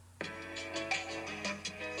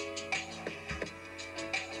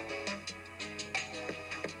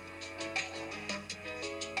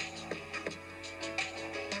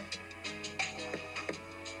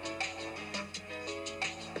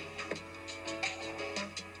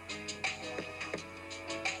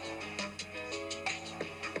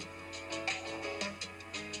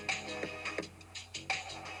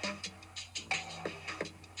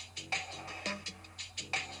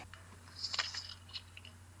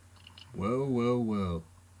Well, well, well.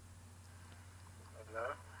 Hello?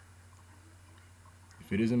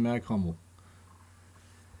 If it isn't Mac Hummel,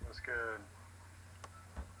 What's good?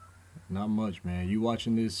 not much, man. You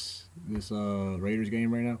watching this Raiders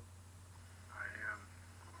game right now? I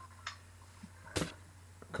am.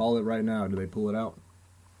 Call it right now. Do they pull it out?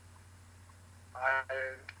 I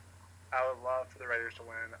I would love for the Raiders to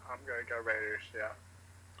win. I'm gonna go Raiders.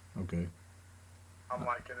 Yeah, Okay. I'm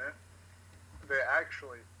liking it. They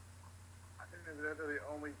actually, I think they're the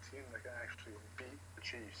only team that can actually beat the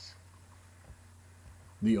Chiefs.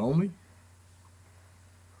 The only,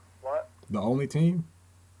 What? the only team.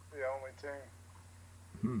 The only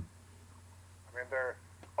team. Hmm. I mean, their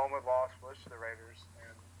only loss was to the Raiders,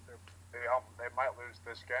 and they might lose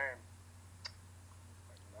this game.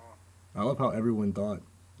 No. I love how everyone thought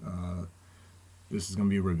this is gonna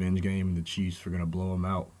be a revenge game, and the Chiefs are gonna blow them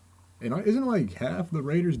out. And isn't like half the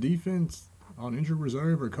Raiders defense on injured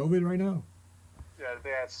reserve or COVID right now? Yeah, they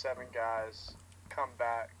had 7 guys come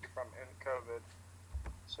back from in COVID,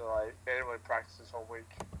 so like they didn't really practice this whole week.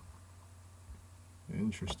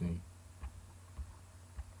 Interesting.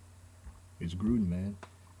 It's Gruden, man.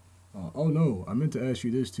 Oh no, I meant to ask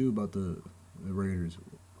you this too about the Raiders.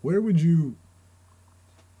 Where would you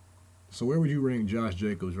where would you rank Josh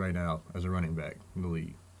Jacobs right now as a running back in the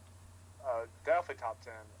league? Definitely top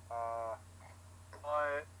 10.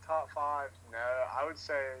 But top five, no. I would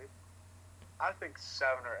say I think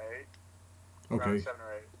 7 or 8, around Okay, 7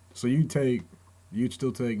 or 8. so you'd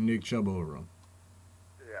still take Nick Chubb over him.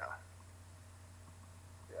 Yeah,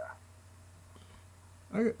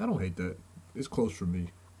 yeah. I don't hate that. It's close for me.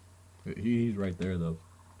 He's right there though.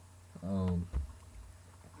 Um,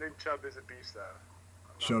 Nick Chubb is a beast, though.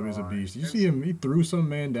 I'm not Chubb gonna is a lie. beast. You see him? He threw some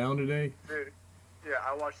man down today. Dude, yeah,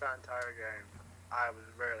 I watched that entire game. I was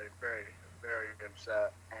very, very, very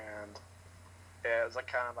upset, and yeah, it was like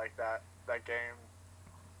kind of like that game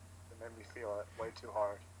that made me feel it way too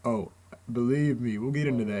hard. Oh, believe me, we'll get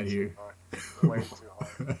into Way that too here. hard. Way too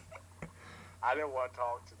hard. I didn't want to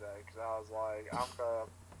talk today because I was like,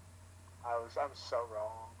 I'm so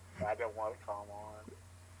wrong. I didn't want to come on.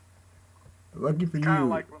 Lucky for It's kind of you,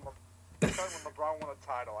 like it's like when LeBron won a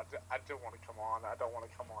title. I didn't want to come on. I don't want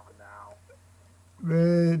to come on now.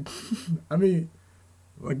 man. I mean,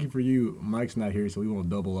 lucky for you, Mike's not here, so we won't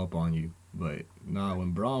double up on you. But nah,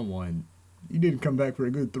 when Braun won, you didn't come back for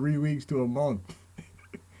a good 3 weeks to a month.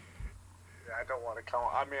 Yeah, I don't want to come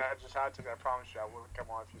on. I mean, I just had to. I promise you, I wouldn't come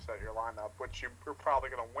on if you set your lineup, which you're probably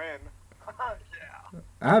gonna win. Yeah,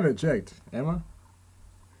 I haven't checked. Am I?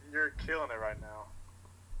 you're killing it right now.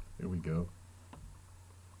 There we go.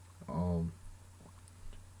 Um,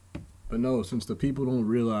 but no, since the people don't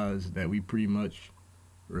realize that we pretty much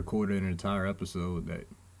recorded an entire episode that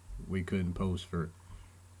we couldn't post for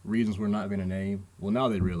reasons we're not gonna name. Well, now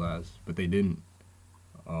they realize, but they didn't.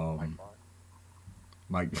 My Um, fault.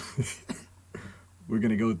 Mike, we're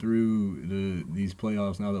gonna go through these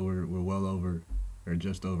playoffs now that we're well over or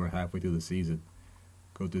just over halfway through the season.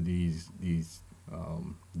 Go through these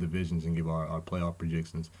divisions and give our playoff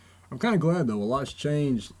predictions. I'm kind of glad though. A lot's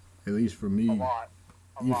changed, at least for A me. lot.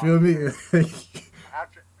 A You lot. feel me?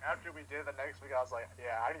 After we did the next week, I was like,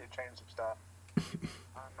 yeah, I need to change some stuff.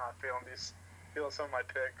 I'm not feeling some of my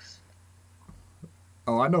picks.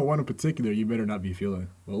 Oh, I know one in particular you better not be feeling.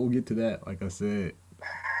 But we'll get to that, like I said.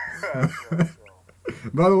 Chill.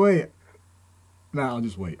 By the way, nah, I'll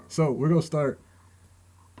just wait. So we're gonna start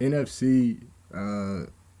NFC.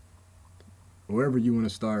 Wherever you want to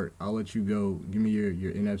start, I'll let you go. Give me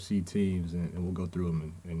your NFC teams, and we'll go through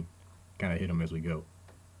them and kind of hit them as we go.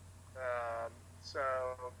 So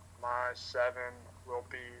my 7 will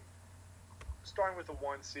be starting with the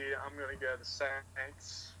 1 seed. I'm gonna go the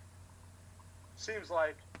Saints. Seems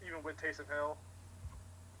like even with Taysom Hill,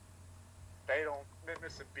 they don't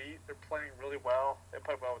miss a beat. They're playing really well. They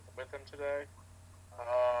played well with him today.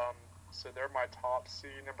 Um, so they're my top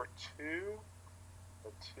seed. Number 2, the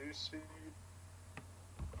 2 seed.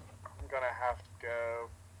 I'm gonna have to go.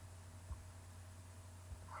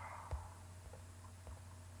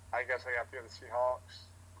 I guess I got to go the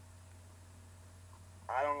Seahawks.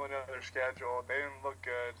 I don't really know their schedule. They didn't look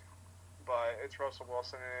good, but it's Russell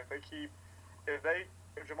Wilson, and if they,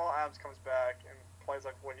 if Jamal Adams comes back and plays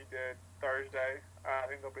like what he did Thursday, I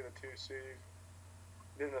think they'll be the 2 seed.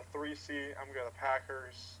 Then the 3 seed, I'm gonna go the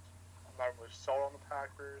Packers. I'm not really sold on the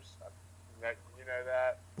Packers. You know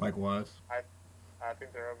that. Likewise. I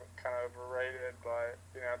think they're kind of overrated, but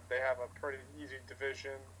they have a pretty easy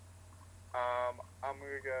division. I'm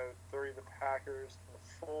gonna go 3 the Packers,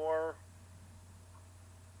 the 4.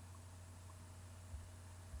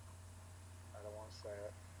 I don't want to say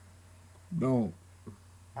it. Don't.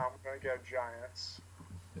 I'm gonna go Giants.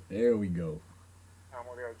 There we go. I'm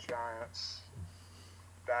gonna go Giants.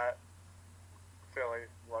 That Philly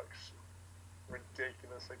looks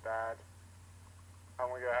ridiculously bad. I'm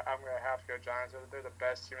gonna have to go Giants. They're the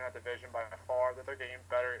best team in that division by far. They're getting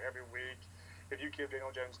better every week. If you give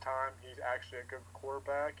Daniel Jones time, he's actually a good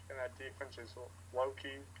quarterback, and that defense is low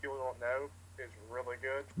key. People don't know is really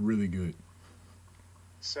good. Really good.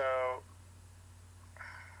 So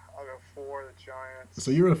I'll go for the Giants.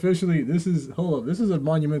 So you're officially hold up. This is a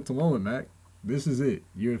monumental moment, Mac. This is it.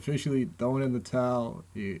 You're officially throwing in the towel.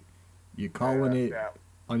 You're calling it Yeah.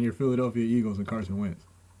 on your Philadelphia Eagles and Carson Wentz.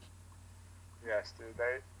 Yes, dude.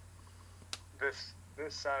 This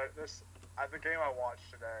the game I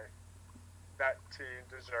watched today. That team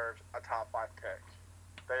deserves a top 5 pick.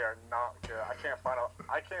 They are not good. I can't find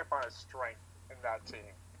a strength in that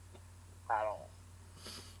team at all.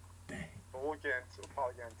 Dang. But we'll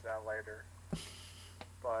probably get into that later.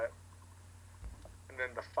 But and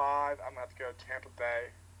then the 5, I'm gonna have to go Tampa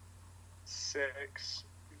Bay. 6,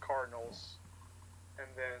 Cardinals, and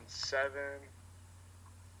then 7,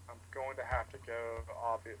 I'm going to have to go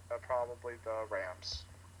probably the Rams.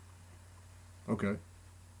 Okay.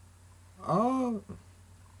 I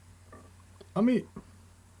mean,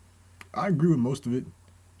 I agree with most of it.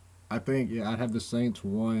 I think I'd have the Saints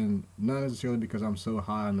one, not necessarily because I'm so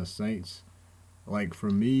high on the Saints. Like for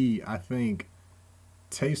me, I think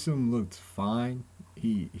Taysom looked fine.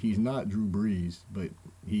 He's not Drew Brees, but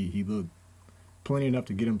he looked plenty enough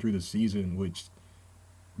to get him through the season. Which,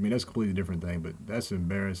 I mean, that's a completely different thing, but that's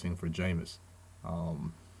embarrassing for Jameis.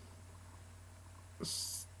 Um,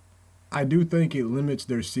 I do think it limits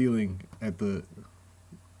their ceiling at the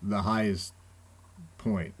highest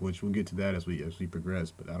point, which we'll get to that as we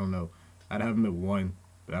progress. But I don't know. I'd have them at 1,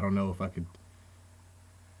 but I don't know if I could.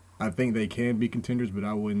 I think they can be contenders, but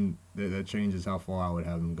I wouldn't. That changes how far I would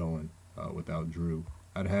have them going without Drew.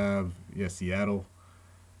 I'd have Seattle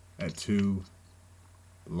at 2,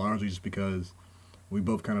 largely just because we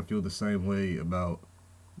both kind of feel the same way about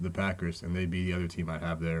the Packers, and they'd be the other team I'd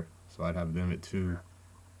have there. So I'd have them at 2.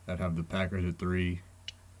 I'd have the Packers at 3.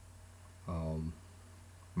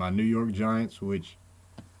 My New York Giants, which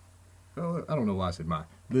I don't know why I said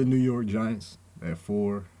the New York Giants at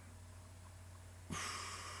 4.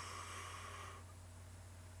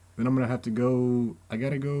 Then I'm gonna have to go. I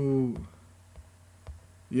gotta go.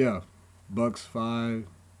 Yeah, Bucks 5,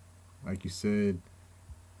 like you said,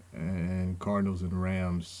 and Cardinals and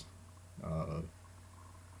Rams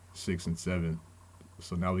 6 and 7.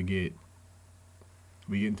 So now we get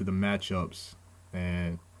into the matchups,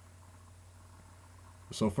 and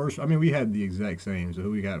so first, I mean, we had the exact same. So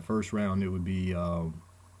who we got first round? It would be It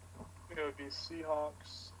would be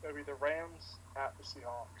Seahawks. It would be the Rams at the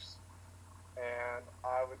Seahawks, and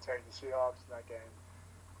I would take the Seahawks in that game.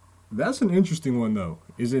 that's an interesting one though,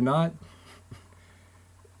 is it not?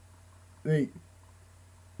 They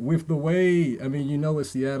with the way, I mean, you know what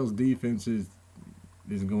Seattle's defense is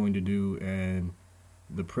going to do, and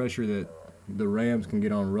the pressure that the Rams can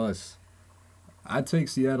get on Russ. I'd take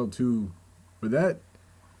Seattle too, but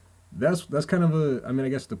that's kind of a. I mean, I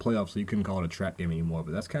guess the playoffs, so you couldn't call it a trap game anymore.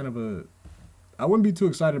 But that's kind of a. I wouldn't be too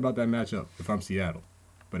excited about that matchup if I'm Seattle,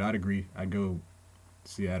 but I'd agree. I'd go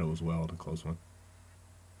Seattle as well in a close one.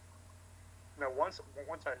 No, once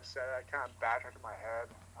I said it, I kind of backtracked in my head.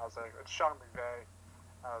 I was like, it's Sean McVay.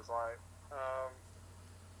 I was like,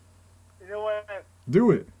 you know what?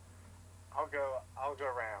 Do it. I'll go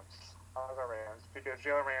Rams. I'll go Rams because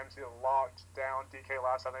Jalen Ramsey locked down DK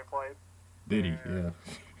last time they played. Did he? Yeah.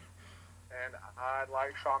 And I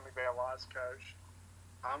like Sean McVay a lot as coach.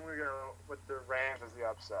 I'm gonna go with the Rams as the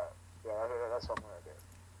upset. Yeah, that's what I'm gonna do.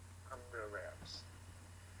 I'm gonna go Rams.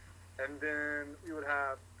 And then we would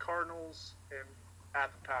have Cardinals and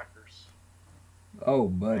at the Packers. Oh,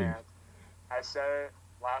 buddy. And I said it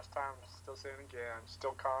last time, still saying it again. I'm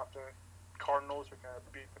still confident. Cardinals are gonna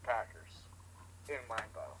beat the Packers in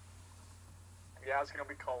Lambeau. Yeah, it's gonna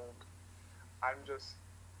be cold. I'm just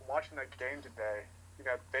watching that game today. You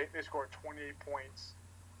know, they scored 28 points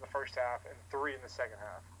in the first half and 3 in the second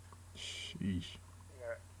half. Sheesh.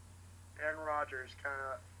 Yeah, Aaron Rodgers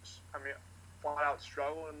flat out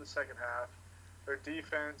struggled in the second half. Their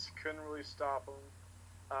defense couldn't really stop them.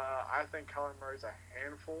 I think Kyler Murray's a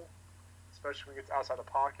handful, especially when he gets outside the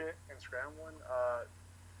pocket and scrambling.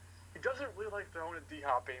 He doesn't really like throwing a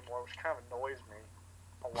D-Hop anymore, which kind of annoys me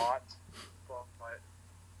a lot. But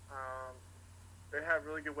they have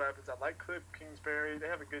really good weapons. I like Cliff Kingsbury. They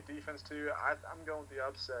have a good defense, too. I'm going with the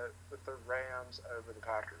upset with the Rams over the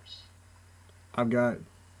Packers. I've got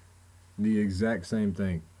the exact same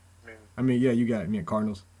thing. I mean, yeah, you got me at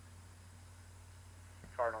Cardinals.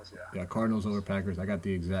 Cardinals, yeah. Yeah, Cardinals over Packers. I got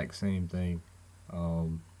the exact same thing.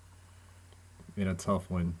 In a tough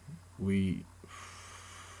one, we.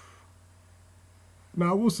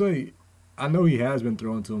 Now I will say, I know he has been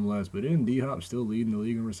throwing to him less, but isn't D Hop still leading the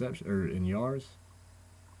league in reception or in yards?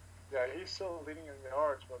 Yeah, he's still leading in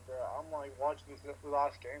yards, but I'm like watching these the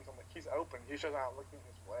last games. I'm like, he's open. He's just not looking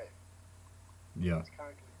his way. Yeah. It's kind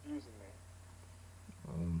of confusing me.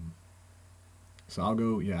 So I'll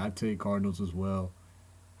go. Yeah, I'd take Cardinals as well.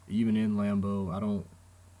 Even in Lambeau, I don't.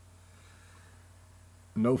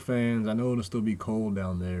 No fans. I know it'll still be cold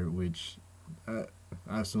down there, which I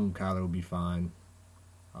assume Kyler will be fine.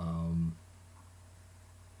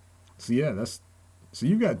 So yeah, that's. So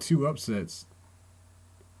you've got two upsets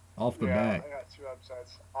off the bat. I got two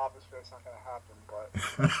upsets. Obviously, it's not going to happen, but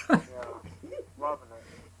loving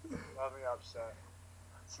it, loving the upset.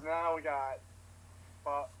 So now we got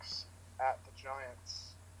Bucks at the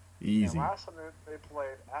Giants. Easy. And last time they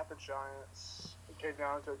played at the Giants, it came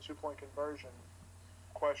down to a 2-point conversion,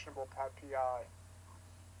 questionable Pat PI.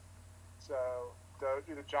 So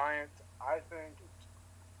the Giants, I think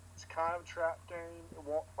it's kind of a trap game. It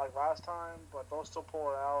won't like last time, but they'll still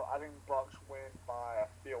pull it out. I think the Bucks win by a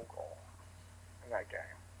field goal in that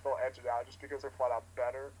game. They'll edge it out just because they're flat out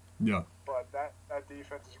better. Yeah. But that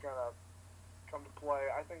defense is gonna come to play.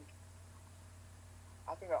 I think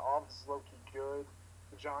that offense is low key good.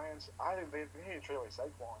 The Giants, I think they need to trade away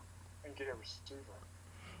Saquon and get a receiver.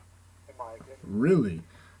 In my opinion. Really?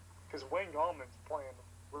 Because Wayne Gallman's playing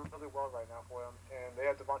really well right now for him, and they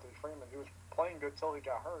had Devontae Freeman, who was playing good till he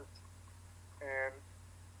got hurt. And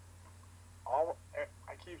I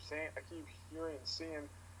keep hearing and seeing,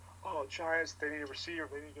 oh, Giants, they need a receiver,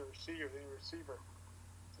 they need a receiver, they need a receiver.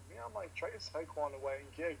 To me, I'm like, trade Saquon away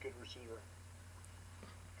and get a good receiver.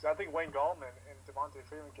 Because I think Wayne Gallman and Devontae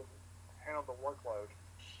Freeman can handle the workload.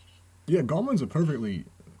 Yeah, Gallman's a perfectly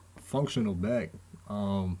functional back.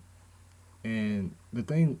 And the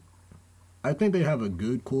thing, I think they have a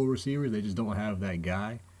good core receiver. They just don't have that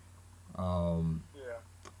guy.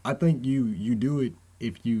 I think you do it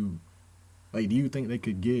if you, like, do you think they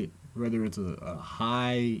could get, whether it's a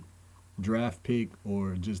high draft pick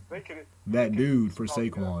or just that dude for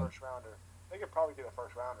Saquon? They could probably get a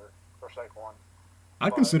first rounder for Saquon. I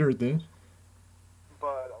consider it then.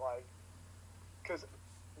 But, like, because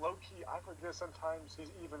low-key, I forget sometimes he's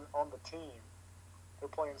even on the team. They're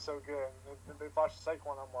playing so good. And they watch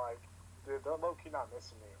Saquon, I'm like, dude, they're low-key not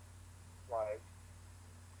missing you. Like,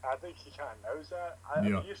 I think he kind of knows that. I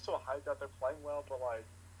mean, he's still hyped that they're playing well, but, like,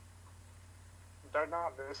 they're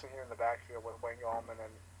not missing him in the backfield with Wayne Gallman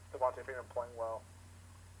and Devontae Freeman playing well.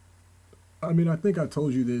 I mean, I think I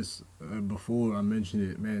told you this before I mentioned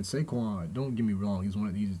it. Man, Saquon, don't get me wrong, he's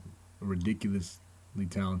a ridiculously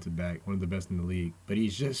talented back, one of the best in the league. But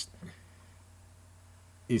he's just,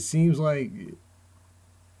 it seems like,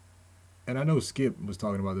 and I know Skip was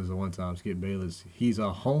talking about this at one time, Skip Bayless, he's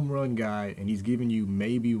a home run guy, and he's giving you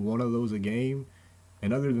maybe one of those a game.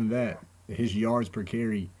 And other than that, his yards per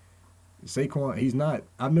carry, Saquon, he's not,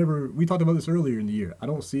 we talked about this earlier in the year. I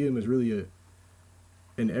don't see him as really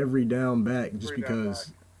an every down back just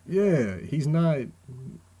because, he's not,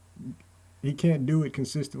 he can't do it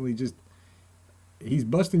consistently. Just, he's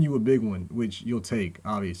busting you a big one, which you'll take,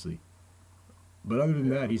 obviously. But other than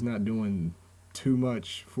that, he's not doing too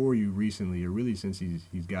much for you recently, or really since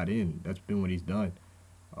he's got in. That's been what he's done.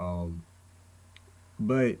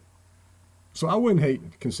 But so I wouldn't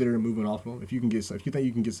hate considering moving off him if you think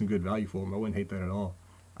you can get some good value for him. I wouldn't hate that at all.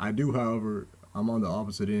 I do, however, I'm on the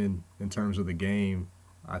opposite end in terms of the game.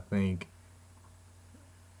 I think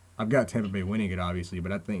I've got Tampa Bay winning it, obviously,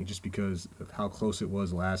 but I think just because of how close it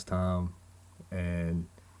was last time, and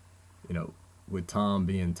with Tom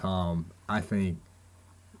being Tom, I think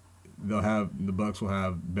the Bucks will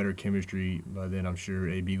have better chemistry. By then, I'm sure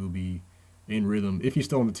AB will be in rhythm if he's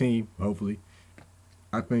still on the team. Hopefully,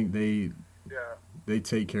 I think they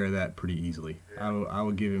take care of that pretty easily. Yeah. I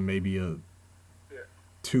would give him maybe a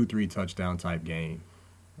 2-3 touchdown type game.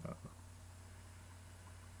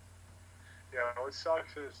 What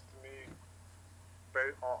sucks is to me,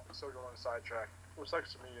 still going on sidetrack. What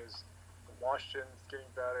sucks to me is Washington's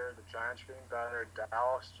getting better, the Giants getting better,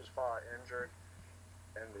 Dallas just fought injured,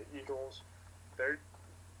 and the Eagles, they're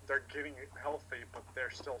getting healthy, but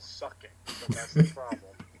they're still sucking. So that's the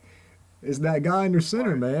problem. It's that guy in their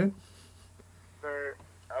center, man. There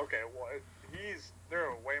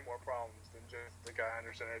are way more problems than just the guy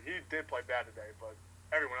under center. He did play bad today, but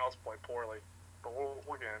everyone else played poorly. But we'll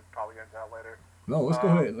probably get into that later. No, let's go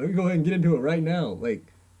ahead. Let me go ahead and get into it right now.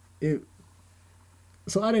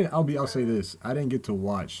 So I'll say this. I didn't get to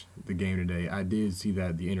watch the game today. I did see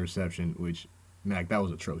the interception, which Mac, that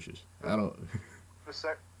was atrocious. I don't. The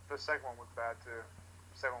sec the second one was bad too.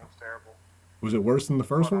 The second one was terrible. Was it worse than the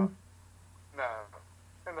first But one? no,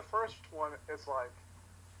 in the first one, it's like,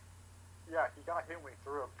 yeah, he got hit when he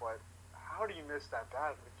threw it, but how do you miss that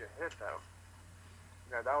bad when you get hit though?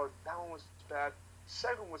 Yeah, that one was bad.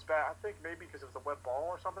 Second one was bad. I think maybe because it was a wet ball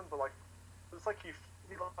or something, but like it's like he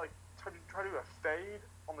like tried to do a fade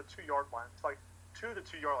on the 2 yard line. It's like to the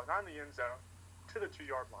 2 yard line, not in the end zone, to the 2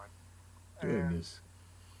 yard line. And Goodness.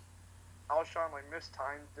 Alshon like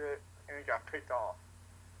mistimed it and it got picked off.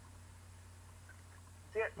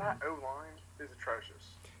 That O line is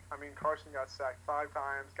atrocious. I mean, Carson got sacked 5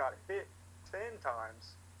 times, got hit 10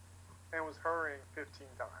 times, and was hurrying 15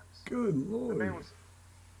 times. Good The lord. man was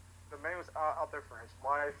out there for his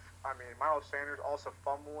life. I mean, Miles Sanders also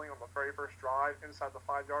fumbling on the very first drive inside the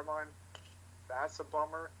 5 yard line. That's a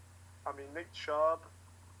bummer. I mean, Nick Chubb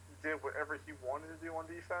did whatever he wanted to do on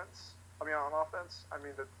defense. I mean, on offense. I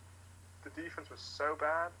mean, the defense was so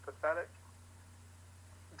bad, pathetic.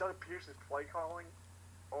 Doug Pearson's play calling.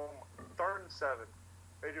 3rd and 7.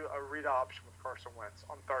 They do a read option with Carson Wentz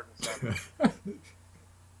on 3rd and 7.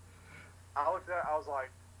 I looked at it, I was like,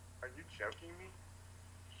 are you joking me?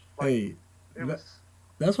 Like, Hey, it was.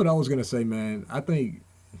 that's what I was gonna say, man. I think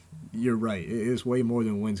you're right. It's way more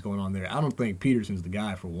than Wentz going on there. I don't think Peterson's the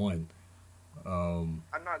guy for one. I'm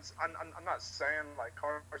not saying like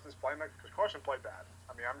Carson's playmaker because Carson played bad.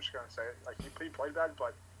 I mean, I'm just gonna say it. Like he played bad,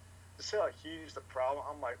 but to say like he's the problem,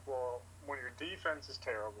 I'm like, well, when your defense is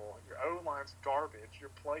terrible, your O line's garbage,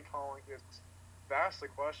 your play calling is vastly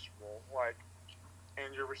questionable, like,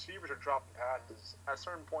 and your receivers are dropping passes at a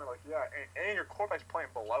certain point, like yeah, and your quarterback's playing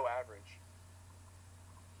below average.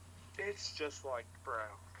 It's just like, bro,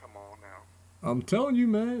 come on now. I'm telling you,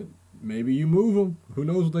 man. Maybe you move them. Who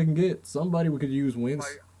knows what they can get? Somebody we could use Wentz.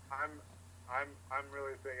 Like I'm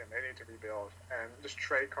really thinking they need to rebuild and just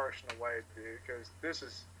trade Carson away, dude, because this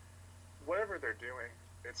is whatever they're doing,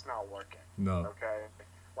 it's not working. No. Okay,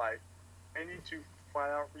 like they need to flat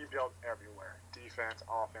out rebuild everywhere: defense,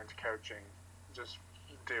 offense, coaching. Just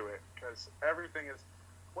do it because everything is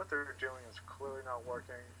what they're doing is clearly not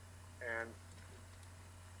working. And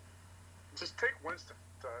just take Winston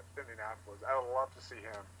to Indianapolis. I would love to see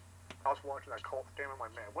him. I was watching that Colts game. I'm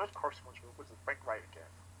like, man, what if Carson Wentz was ranked right again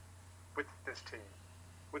with this team,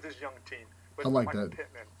 with this young team, with I like Michael that.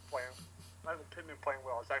 Pittman playing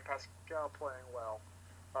well, Zach Pascal playing well.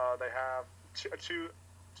 They have two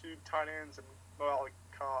tight ends and Mo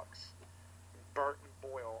Cox, Burton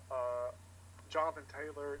Boyle, Jonathan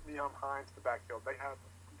Taylor, Neon Hines in the backfield. They have,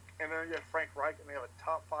 and then you have Frank Reich, and they have a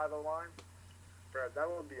top 5 O line. Bro, that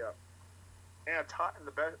would be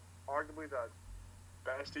arguably the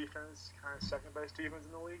best defense, kind of second best defense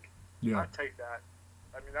in the league. Yeah. I'd take that.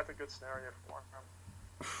 I mean, that's a good scenario for him.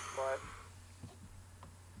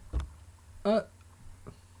 But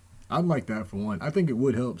I'd like that for one. I think it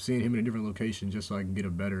would help seeing him in a different location just so I can get a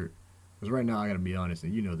better. Because right now I got to be honest,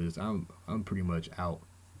 and you know this. I'm pretty much out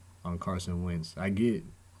on Carson Wentz. I get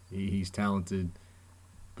he's talented,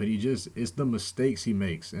 but it's the mistakes he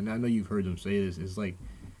makes, and I know you've heard him say this. It's like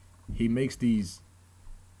he makes these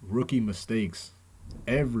rookie mistakes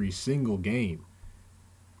every single game.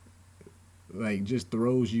 Like just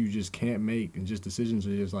throws you just can't make, and just decisions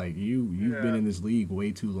are just like you've been in this league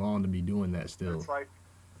way too long to be doing that still. it's like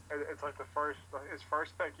his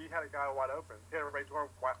first pick. He had a guy wide open. He had a right door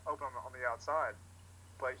wide open on the outside,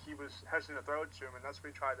 but he was hesitant to throw it to him, and that's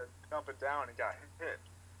when he tried to dump it down and got hit.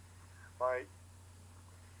 Like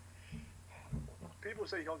people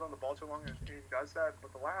say he holds on the ball too long, and he does that.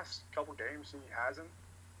 But the last couple games he hasn't,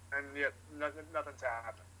 and yet nothing's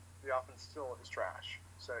happened. The offense still is trash.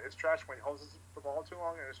 So it's trash when he holds the ball too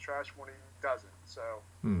long, and it's trash when he doesn't. So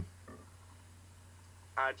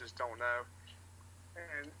I just don't know.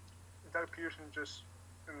 And Doug Pearson just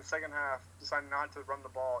in the second half decided not to run the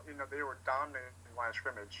ball, even though they were dominating in line of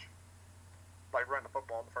scrimmage, like running the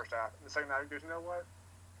football in the first half. In the second half, he goes, you know what?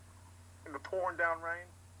 In the pouring down rain,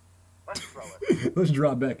 let's throw it. Let's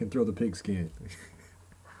drop back and throw the pigskin.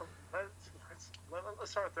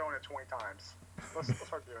 Let's start throwing it 20 times. Let's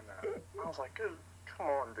start doing that. I was like, dude, come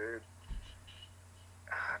on, dude.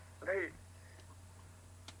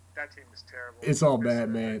 That team is terrible. It's all bad,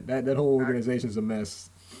 man. That whole organization's a mess.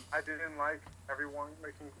 I didn't like everyone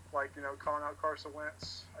calling out Carson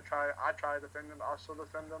Wentz. I try to defend him. I still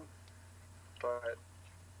defend him. But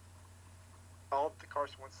all the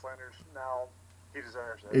Carson Wentz slanders now, he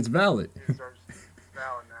deserves it. It's valid. He deserves it.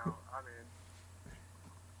 Valid now. I mean,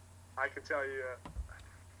 I can tell you,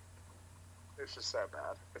 it's just so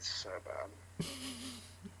bad. It's so bad.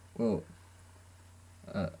 Well,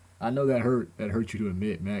 I know that hurt. That hurt you to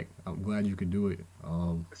admit, Mac. I'm glad you could do it.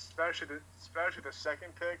 Especially the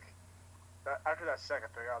second pick. After that second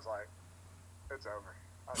pick, I was like, it's over.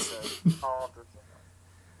 I said, all of this.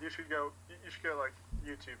 You should go. You should go like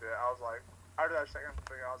YouTube it. I was like, after that second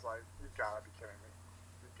pick, I was like, you gotta be kidding me.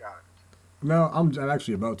 You gotta be kidding me. No, I'm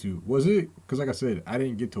actually about to. Was it? Because like I said, I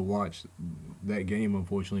didn't get to watch that game.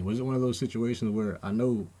 Unfortunately, was it one of those situations where I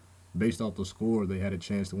know, based off the score, they had a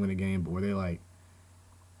chance to win the game, but were they like?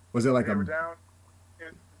 Was it like They a? were down.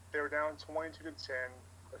 They were down 22-10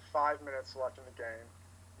 with 5 minutes left in the game.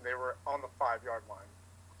 They were on the 5-yard line,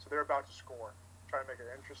 so they're about to score, trying to make it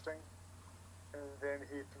interesting. And then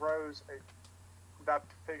he throws that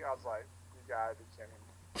pick. I was like, you gotta be kidding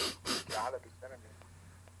me. You gotta be kidding me.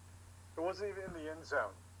 It wasn't even in the end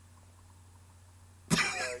zone.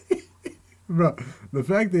 Like, Bro, the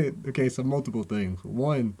fact that okay, so multiple things.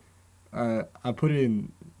 One, I put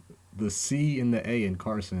in the C and the A in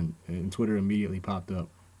Carson, and Twitter immediately popped up.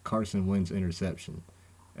 Carson Wentz interception,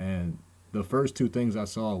 and the first two things I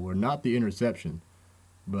saw were not the interception,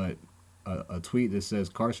 but a tweet that says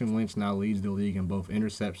Carson Wentz now leads the league in both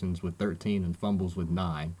interceptions with 13 and fumbles with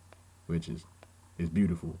 9, which is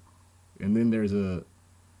beautiful. And then there's a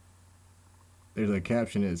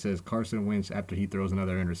caption that says Carson Wentz after he throws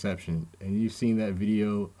another interception. And you've seen that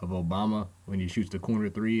video of Obama when he shoots the corner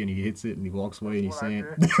 3 and he hits it and he walks away and he's saying,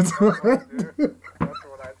 That's what I do. That's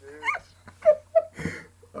what I do.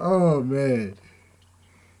 "Oh man."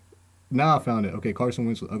 Now I found it. Okay, Carson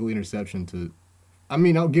Wentz with ugly interception to. I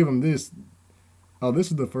mean, I'll give him this. Oh,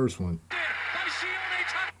 this is the first one.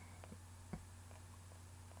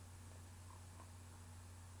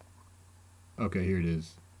 Okay, here it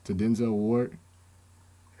is. To Denzel Ward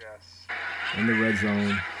Yes. in the red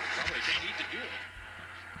zone.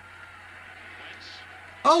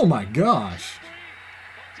 Oh my gosh.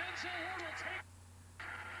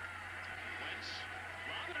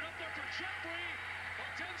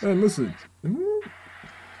 And listen,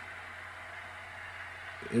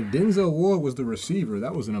 if Denzel Ward was the receiver,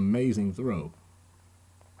 that was an amazing throw.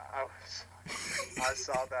 I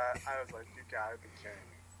saw that. I was like, you gotta be kidding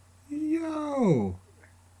me. Yo.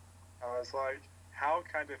 I was like, how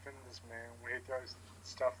can I defend this man when he throws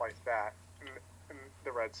stuff like that in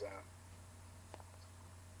the red zone?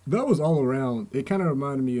 That was all around. It kind of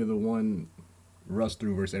reminded me of the one Russ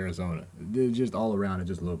threw versus Arizona. It just all around, it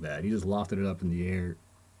just looked bad. He just lofted it up in the air.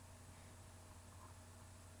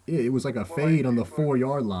 It was like a fade on the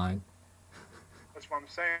 4-yard line. That's what I'm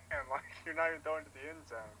saying. Like, you're not even throwing to the end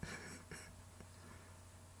zone.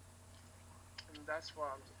 And that's why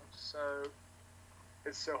I'm so.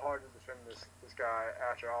 It's so hard to defend this guy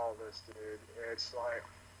after all of this, dude. It's like,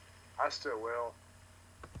 I still will.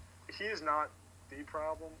 He is not the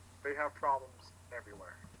problem. They have problems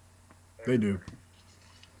everywhere. They do.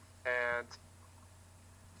 And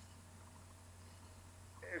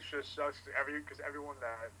it's just sucks because everyone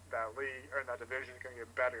that league or in that division is going to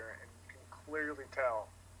get better, and you can clearly tell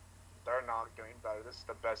they're not getting better. This is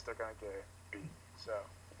the best they're going to get beat. So.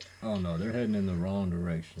 Oh no, they're heading in the wrong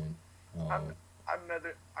direction. I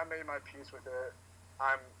made my peace with it.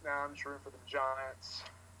 I'm just rooting for the Giants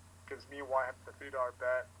because me and White have the $3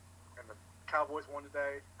 bet, and the Cowboys won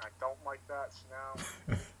today. And I don't like that, so now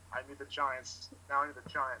I need the Giants. Now I need the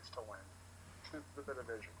Giants to win the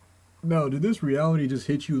division. No, did this reality just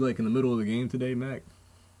hit you like in the middle of the game today, Mac?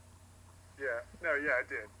 Yeah, I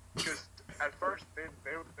did. Because at first they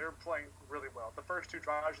were playing really well. The first 2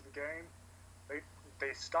 drives of the game,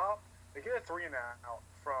 they stop. They get a 3-and-out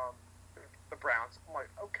from the Browns. I'm like,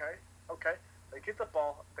 okay. They get the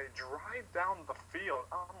ball. They drive down the field.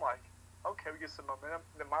 I'm like, okay, we get some momentum.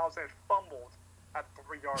 Then Miles Sanders fumbled at the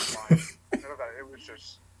 3-yard line. It was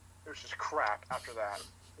just crap after that.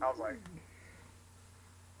 I was like,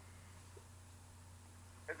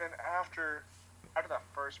 and then after that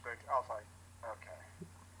first pick, I was like, okay.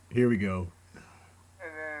 Here we go.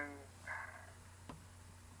 And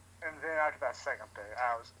then after that second pick,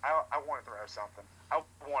 I wanted to throw something.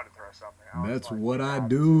 That's like, what I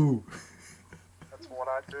do. That's what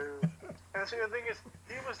I do. And see, the thing is,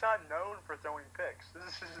 he was not known for throwing picks.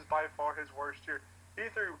 This is by far his worst year. He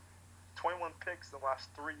threw 21 picks in the last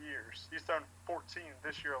 3 years. He's thrown 14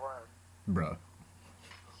 this year alone. Bruh.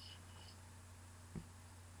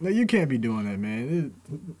 No, you can't be doing that, man.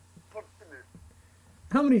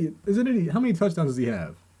 How many touchdowns does he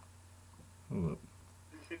have? Hold up.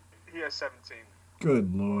 He has 17.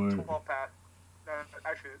 Good Lord. 12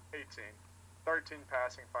 actually 18. 13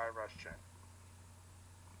 passing, 5 rushing.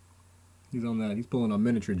 He's on that. He's pulling a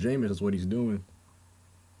miniature Jameis. That's what he's doing.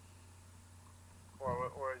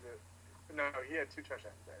 Or is it? No, he had 2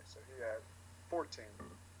 touchdowns today, so he had 14.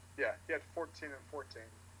 Yeah, he had 14 and 14.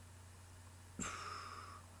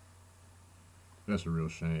 That's a real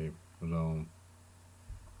shame. But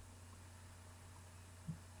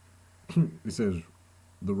it says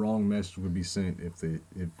the wrong message would be sent if the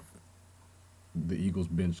Eagles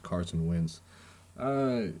bench Carson Wentz.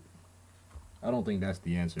 Uh, I don't think that's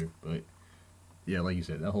the answer, but yeah, like you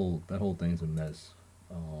said, that whole thing's a mess.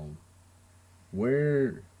 Um,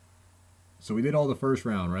 where? So we did all the first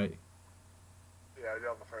round, right? Yeah, he did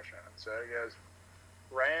on the first round. So he goes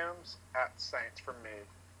Rams at Saints for me.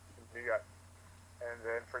 You got, and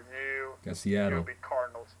then for you, Got it'll Seattle, be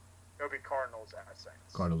Cardinals. It'll be Cardinals at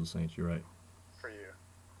Saints Cardinals, and Saints. You're right. for you.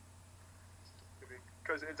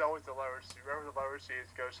 Because it's always the lower seed. Whoever the lower seed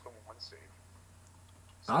goes to the one seed.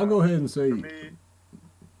 So, I'll go ahead and say for me,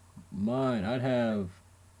 mine. I'd have.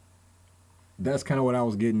 That's kind of what I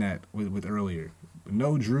was getting at with earlier.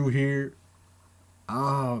 No Drew here.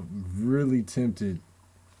 I'm really tempted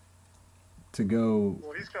to go.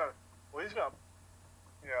 he's gonna,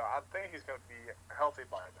 I think he's gonna be healthy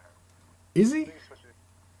by then. Is I he? think he's supposed to be.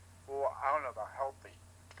 Well, I don't know about healthy,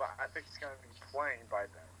 but I think he's gonna be playing by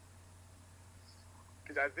then.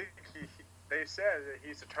 Because I think they said that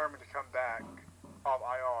he's determined to come back off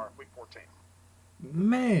IR week 14.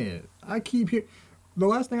 Man, I keep hearing. The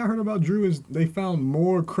last thing I heard about Drew is they found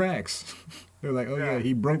more cracks. They're like, oh yeah,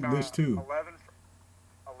 he they broke found this too. 11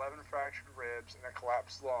 fractured ribs and a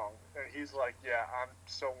collapsed lung. And he's like, yeah, I'm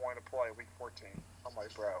still wanting to play week 14. I'm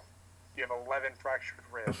like, bro, you have 11 fractured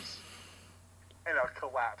ribs and a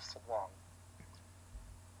collapsed lung.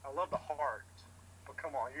 I love the heart, but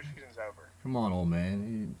come on, your season's over. Come on, old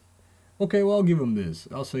man. Okay, well I'll give him this.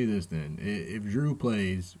 I'll say this then. If Drew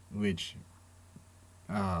plays, which,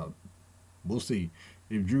 we'll see.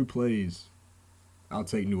 If Drew plays, I'll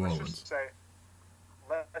take New Orleans.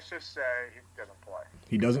 Let's just say he doesn't play.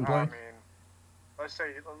 He doesn't play. I mean, let's say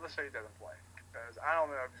he doesn't play. Because I don't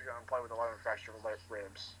know if he's going to play with 11 fractured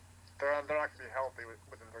ribs. They're not going to be healthy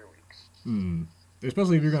within 3 weeks.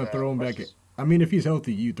 Especially if you're going to So, throw him back in. I mean, if he's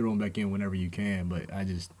healthy, you throw him back in whenever you can. But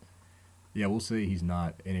yeah, we'll say he's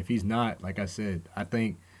not. And if he's not, like I said, I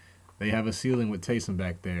think they have a ceiling with Taysom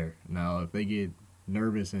back there. Now, if they get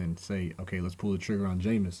nervous and say, okay, let's pull the trigger on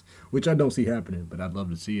Jameis, which I don't see happening, but I'd love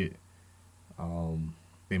to see it.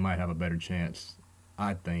 They might have a better chance,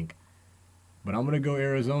 I think. But I'm gonna go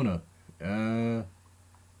Arizona. I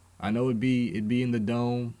know it'd be in the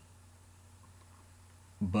dome,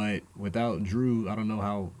 but without Drew, I don't know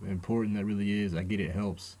how important that really is. I get it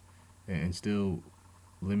helps, and still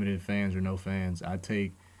limited fans or no fans. I'd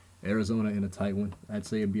take Arizona in a tight one. I'd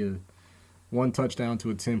say it'd be a 1 touchdown to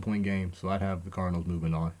a 10-point game. So I'd have the Cardinals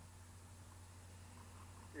moving on.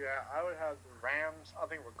 Yeah, I would have the Rams. I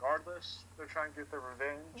think regardless, they're trying to get their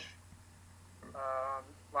revenge.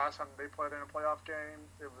 Last time they played in a playoff game,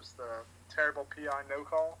 it was the terrible PI no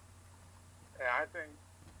call. And I think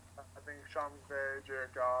Sean McVay,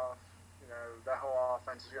 Jared Goff, that whole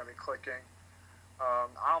offense is going to be clicking.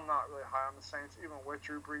 I'm not really high on the Saints, even with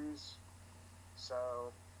Drew Brees. So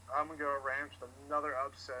I'm going to go Rams with another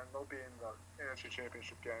upset, and they'll be in the NFC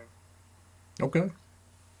Championship game. Okay.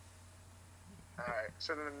 All right.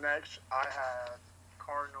 So then the next, I have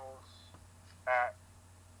Cardinals at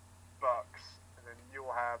Bucks, and then you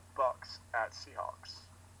will have Bucks at Seahawks.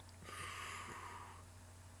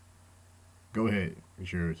 Go ahead.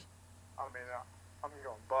 It's yours. I mean, I'm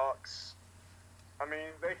going Bucks. I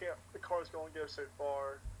mean, the Cardinals can only go so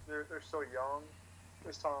far. They're still young.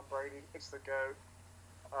 It's Tom Brady. It's the GOAT.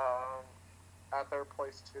 At their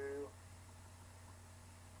place too.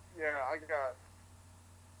 Yeah, I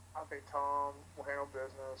think Tom will handle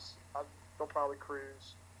business. They'll probably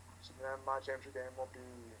cruise. So then my championship game will be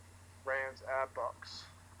Rams at Bucks.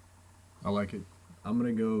 I like it. I'm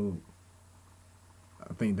gonna go.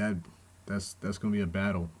 I think that's gonna be a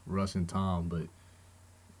battle, Russ and Tom. But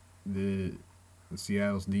the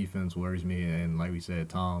Seattle's defense worries me, and like we said,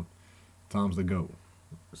 Tom's the GOAT.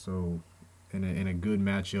 So in a good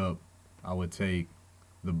matchup, I would take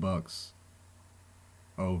the Bucks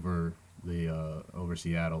over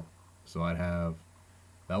Seattle. So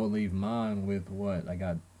that would leave mine with what? I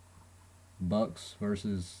got Bucks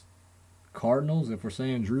versus Cardinals if we're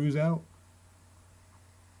saying Drew's out.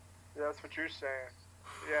 Yeah, that's what you're saying.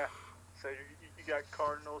 Yeah. So you got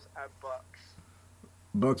Cardinals at Bucks.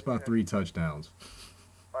 Bucks by 3 touchdowns.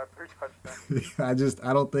 By 3 touchdowns.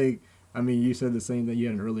 I don't think. I mean, you said the same thing. You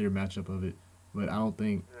had an earlier matchup of it, but I don't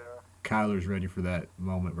think Kyler's ready for that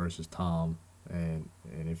moment versus Tom. And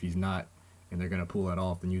if he's not, and they're gonna pull that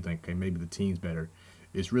off, then you think, okay, maybe the team's better.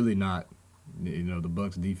 It's really not. The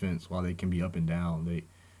Bucks defense, while they can be up and down,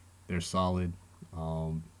 they're solid.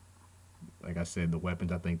 like I said, the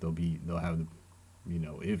weapons. I think they'll have the,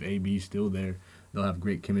 if AB's still there, they'll have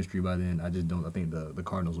great chemistry by then. I just don't. I think the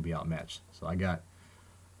Cardinals will be outmatched. So I got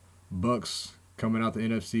Bucks coming out the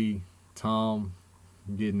NFC. Tom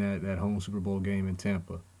getting that home Super Bowl game in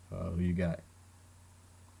Tampa. Who you got?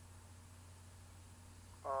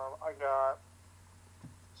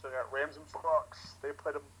 I got Rams and Bucks. They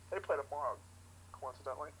play tomorrow,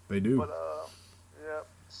 coincidentally. They do. But yeah.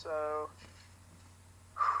 So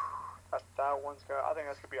that one's got. I think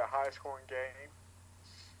that's gonna be a high scoring game.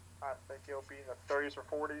 I think it'll be in the 30s or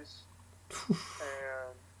 40s,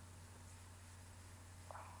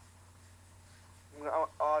 and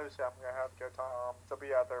obviously I'm gonna have to go Tom. They'll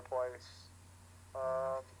be at their place.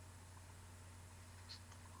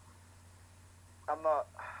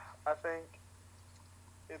 I think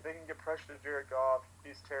if they can get pressure to Jared Goff,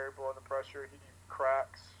 he's terrible under pressure. He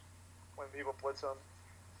cracks when people blitz him.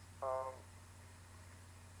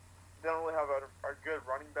 They don't really have a good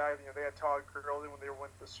running back. They had Todd Gurley when they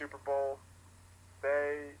went to the Super Bowl.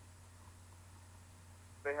 They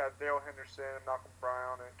had Dale Henderson, Malcolm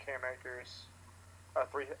Brown, and Cam Akers. A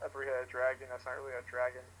three-headed dragon. That's not really a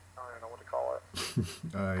dragon. I don't even know what to call it.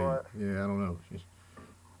 I don't know.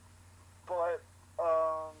 But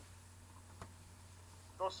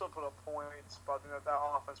they'll still put up points, but that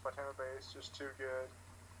offense by Tampa Bay is just too good.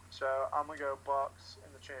 So I'm gonna go Bucks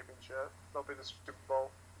in the championship. They'll be the Super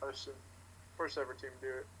Bowl first ever team to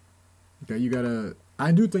do it. Okay,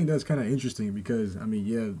 I do think that's kind of interesting because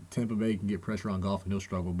Tampa Bay can get pressure on Goff and he'll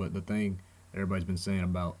struggle. But the thing everybody's been saying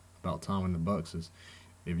about Tom and the Bucks is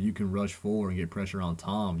if you can rush forward and get pressure on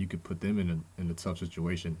Tom, you could put them in a tough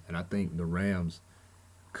situation. And I think the Rams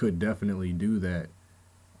could definitely do that.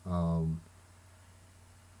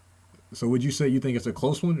 So would you say you think it's a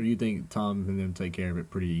close one, or you think Tom and them take care of it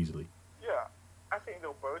pretty easily? Yeah, I think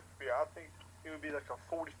they'll both be. I think it would be like a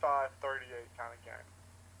 45-38 kind of game.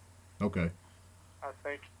 Okay. I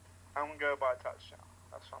think I'm going to go by a touchdown.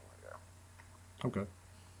 That's what I'm going to go. Okay.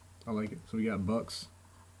 I like it. So we got Bucks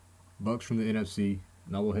from the NFC.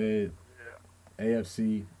 Knucklehead. Yeah.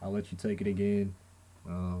 AFC. I'll let you take it again.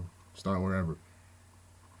 Start wherever.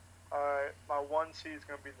 All right. My 1 seed is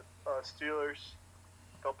going to be the Steelers.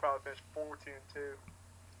 They'll probably finish 14-2.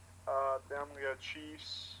 Then I'm going to go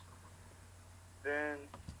Chiefs. Then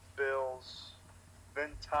Bills.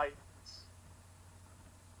 Then Titans.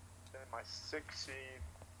 Then my 6th seed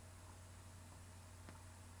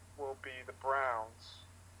will be the Browns.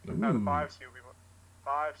 Ooh. No, the 5 seed will be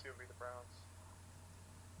the Browns.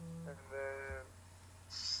 And then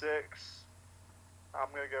 6,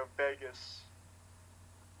 I'm going to go Vegas.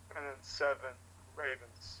 And then 7,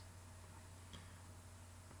 Ravens.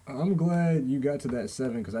 I'm glad you got to that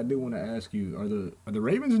 7 because I did want to ask you: Are the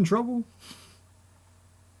Ravens in trouble?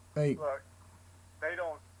 Look, they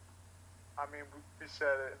don't. I mean, we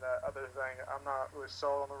said it in that other thing. I'm not really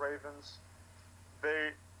sold on the Ravens. They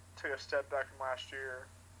took a step back from last year.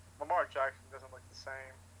 Lamar Jackson doesn't look the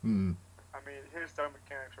same. Mm. I mean, his throw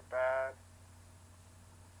mechanics are bad.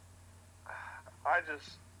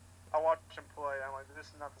 I watch him play. I'm like, this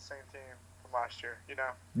is not the same team from last year,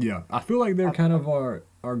 Yeah, I feel like they're kind of our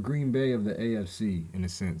Green Bay of the AFC in a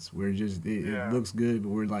sense. Where it looks good, but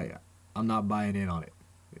we're like, I'm not buying in on it.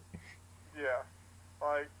 Yeah,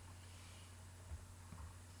 like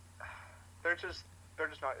they're just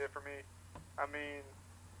not it for me. I mean,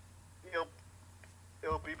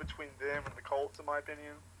 it'll be between them and the Colts in my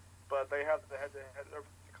opinion, but they have the head-to-head over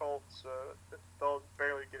the Colts, so they'll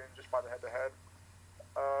barely get in just by the head-to-head.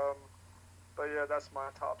 But yeah, that's my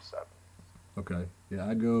top 7. Okay. Yeah,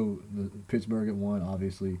 I'd go Pittsburgh at 1,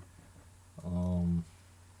 obviously.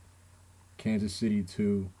 Kansas City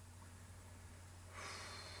 2.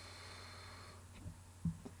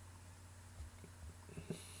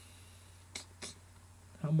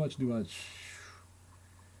 How much do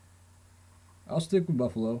I'll stick with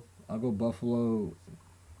Buffalo. I'll go Buffalo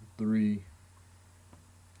 3.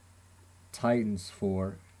 Titans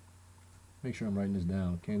 4. Make sure I'm writing this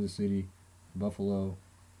down. Kansas City, Buffalo,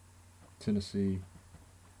 Tennessee.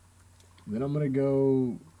 Then I'm going to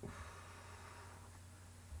go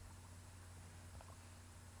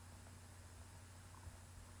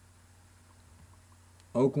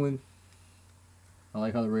Oakland. I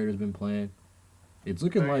like how the Raiders been playing. It's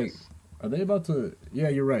looking Vegas. like, are they about to? Yeah,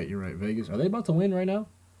 you're right. Vegas. Are they about to win right now?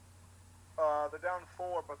 They're down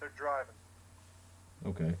 4, but they're driving.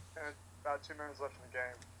 Okay. And about 2 minutes left in the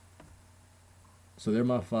game. So they're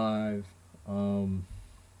my 5.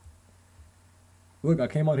 Look, I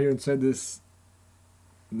came out here and said this.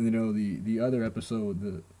 The other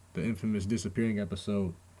episode, the infamous disappearing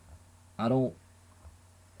episode. And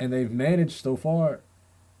they've managed so far.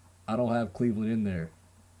 I don't have Cleveland in there.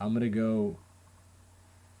 I'm gonna go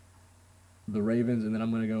the Ravens, and then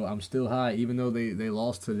I'm gonna go. I'm still high, even though they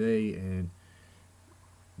lost today, and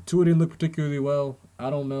Tua didn't look particularly well. I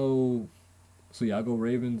don't know. So yeah, I'll go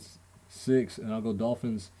Ravens 6, and I'll go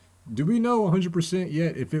Dolphins. Do we know 100%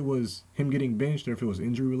 yet if it was him getting benched or if it was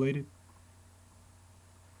injury related?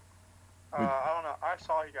 I don't know. I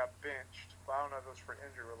saw he got benched, but I don't know if it was for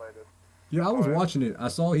injury related. Yeah, I was But watching it. I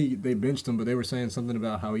saw they benched him, but they were saying something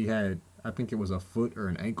about how he had, I think it was a foot or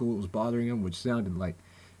an ankle that was bothering him, which sounded like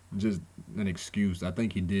just an excuse. I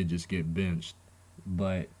think he did just get benched,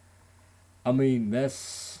 but I mean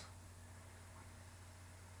that's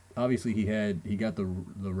obviously he got the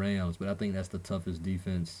Rams, but I think that's the toughest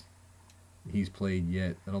defense he's played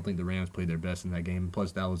yet. I don't think the Rams played their best in that game.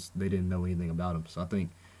 Plus, they didn't know anything about him, so I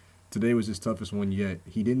think today was his toughest one yet.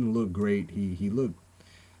 He didn't look great. He looked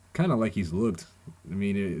kind of like he's looked. I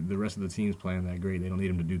mean, the rest of the team's playing that great. They don't need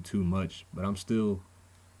him to do too much. But I'm still.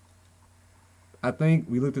 I think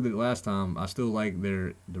we looked at it last time. I still like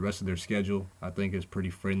the rest of their schedule. I think it's pretty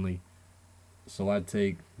friendly. So I'd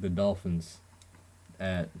take the Dolphins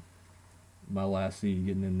at my last seed,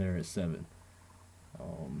 getting in there at 7.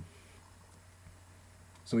 Um,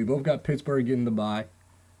 so we both got Pittsburgh getting the bye.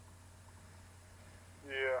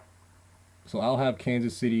 yeah, So I'll have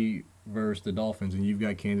Kansas City versus the Dolphins, and you've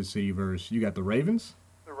got Kansas City versus you got the Ravens.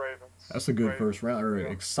 the Ravens. That's a good Ravens. first round or Yeah.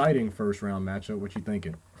 exciting first round matchup. What you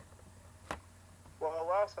thinking? Well, the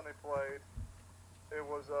last time they played, it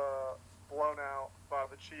was blown out by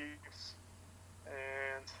the Chiefs,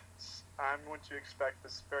 and I'm going to expect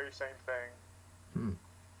this very same thing Hmm.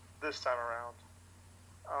 this time around.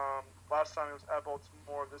 Last time it was at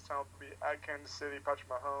Baltimore. This time it'll be at Kansas City. Patrick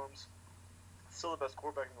Mahomes, still the best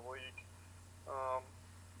quarterback in the league. Um,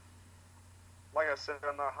 like I said,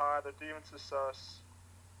 I'm not high. The defense is sus.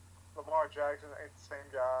 Lamar Jackson ain't the same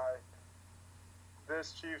guy.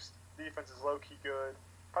 This Chiefs defense is low key good.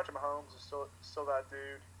 Patrick Mahomes is still that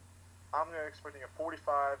dude. I'm expecting a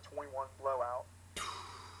 45-21 blowout.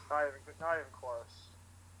 Not even close.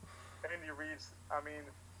 Andy Reid's. I mean,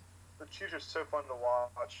 the Chiefs are so fun to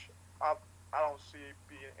watch. I don't see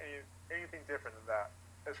being anything different than that.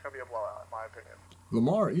 It's gonna be a blowout, in my opinion.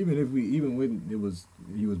 Lamar, even when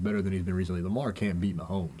he was better than he's been recently. Lamar can't beat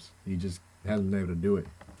Mahomes. He just hasn't been able to do it.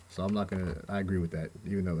 So I'm not gonna. I agree with that,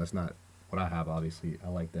 even though that's not what I have. Obviously, I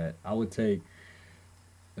like that. I would take.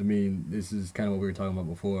 I mean, this is kind of what we were talking about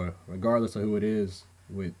before. Regardless of who it is,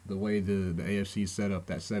 with the way the AFC set up,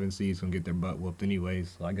 that 7 seed's gonna get their butt whooped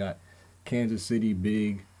anyways. So I got Kansas City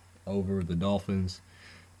big over the Dolphins.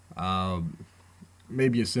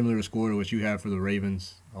 Maybe a similar score to what you have for the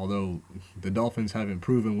Ravens, although the Dolphins haven't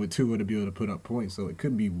proven with Tua to be able to put up points, so it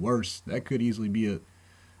could be worse. That could easily be a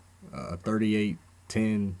 38-10,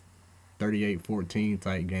 38-14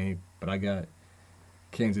 type game, but I got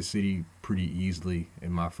Kansas City pretty easily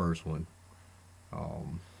in my first one.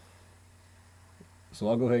 So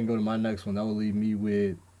I'll go ahead and go to my next one. That will leave me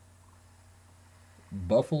with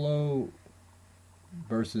Buffalo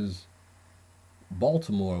versus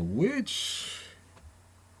Baltimore, which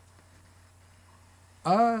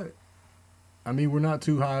I mean, we're not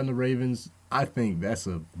too high on the Ravens. I think that's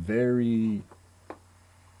a very,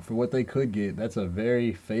 for what they could get, that's a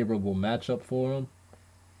very favorable matchup for them.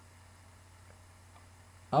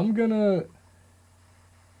 I'm gonna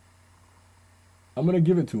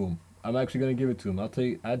give it to them. I'm actually gonna give it to them.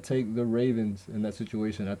 I'd take the Ravens in that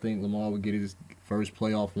situation. I think Lamar would get his first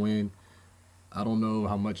playoff win. I don't know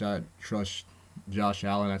how much I trust Josh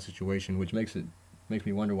Allen in that situation, which makes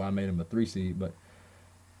me wonder why I made him a 3 seed, but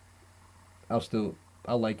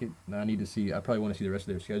I like it. I probably want to see the rest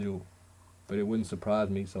of their schedule, but it wouldn't surprise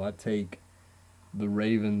me. So I take the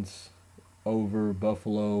Ravens over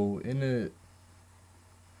Buffalo in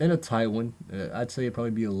a tight one. I'd say it'd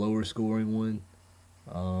probably be a lower scoring one,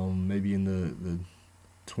 maybe in the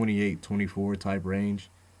 28-24 type range.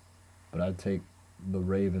 But I'd take the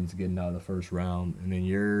Ravens getting out of the first round. And then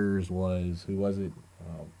yours was, who was it?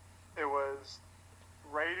 It was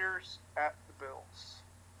Raiders at the Bills.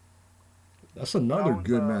 That's another That was,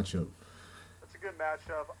 good matchup. It's a good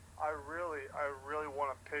matchup. I really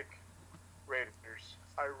want to pick Raiders.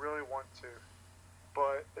 I really want to,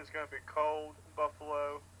 but it's going to be cold in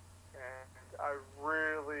Buffalo, and I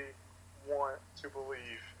really want to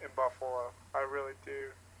believe in Buffalo. I really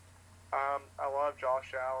do. I love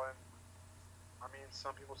Josh Allen. I mean,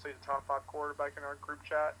 some people say the top 5 quarterback in our group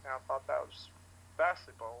chat, and I thought that was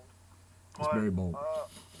vastly bold. It's very bold.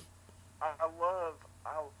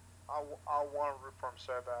 I want to root for him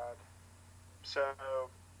so bad. So,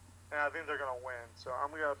 and I think they're going to win. So I'm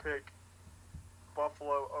going to pick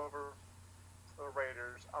Buffalo over the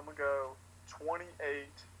Raiders. I'm gonna go 28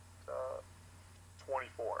 to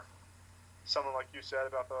 24. Something like you said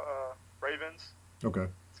about the Ravens. Okay.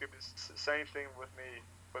 It's gonna be the same thing with me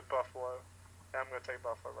with Buffalo. And I'm gonna take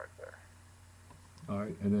Buffalo right there. All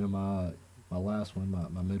right, and then my last one,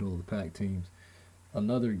 my middle of the pack teams.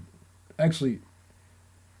 Another, actually,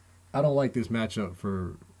 I don't like this matchup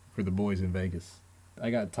for the boys in Vegas. I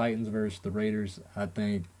got Titans versus the Raiders. I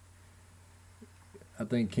think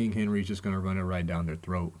King Henry's just gonna run it right down their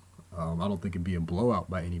throat. I don't think it'd be a blowout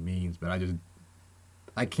by any means, but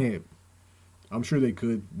I can't. I'm sure they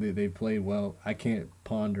could. They played well. I can't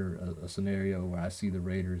ponder a scenario where I see the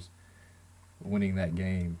Raiders winning that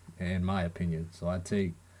game, in my opinion. So I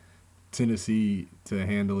take Tennessee to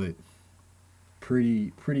handle it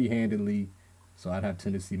pretty handedly. So I'd have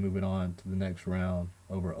Tennessee moving on to the next round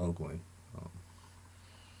over Oakland.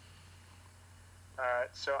 All right,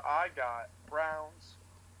 so I got Browns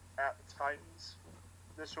at the Titans.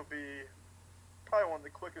 This will be probably one of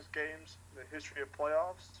the quickest games in the history of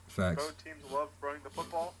playoffs. Facts. Both teams love running the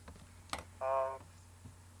football.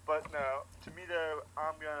 But no, to me though,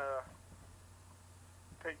 I'm gonna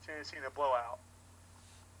pick Tennessee in a blowout.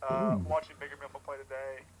 Watching Baker Mayfield play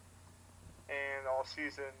today and all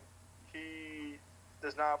season, he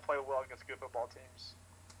does not play well against good football teams.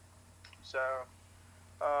 So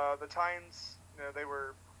the Titans, they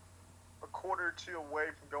were a quarter or two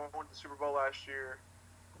away from going to the Super Bowl last year.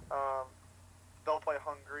 They'll play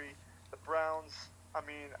hungry. The Browns, I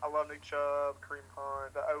love Nick Chubb, Kareem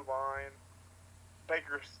Hunt, the O-line.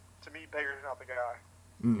 Baker's not the guy.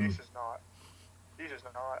 Mm-mm. He's just not.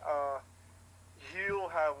 He'll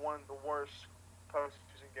have one of the worst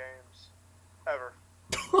postseason games ever.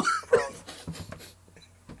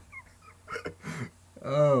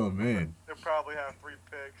 Oh man. He'll probably have 3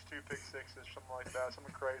 picks, 2 pick sixes, something like that,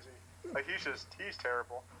 something crazy. Like he's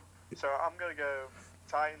terrible. So I'm gonna go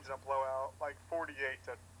Titans in a blowout, like 48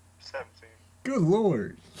 to 17. Good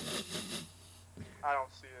Lord. I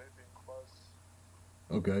don't see it being close.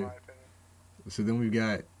 Okay. In my opinion. So then we've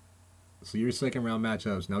got your second round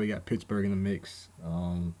matchups. Now we got Pittsburgh in the mix.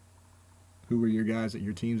 Who were your guys at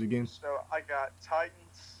your teams again? So I got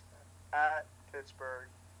Titans at Pittsburgh,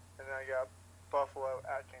 and then I got Buffalo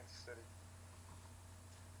at Kansas City.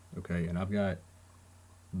 Okay, and I've got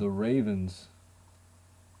the Ravens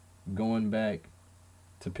going back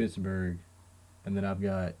to Pittsburgh, and then I've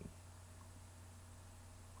got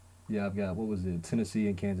what was it? Tennessee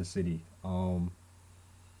and Kansas City. I'm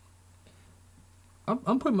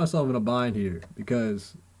putting myself in a bind here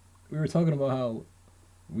because we were talking about how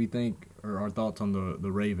we think or our thoughts on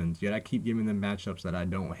the Ravens, yet I keep giving them matchups that I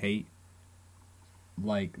don't hate.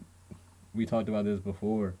 Like we talked about this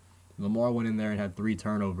before. Lamar went in there and had 3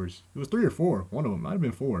 turnovers. It was 3 or 4. One of them might have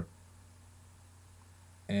been 4.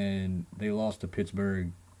 And they lost to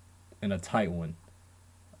Pittsburgh in a tight one.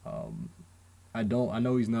 I know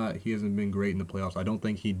he hasn't been great in the playoffs. I don't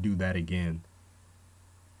think he'd do that again.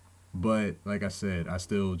 But like I said, I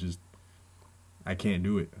can't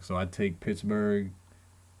do it. So I take Pittsburgh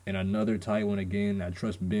in another tight one again. I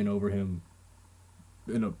trust Ben over him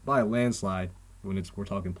by a landslide when we're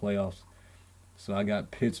talking playoffs. So I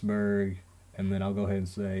got Pittsburgh, and then I'll go ahead and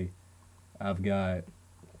say I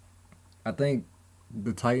think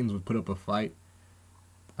the Titans would put up a fight.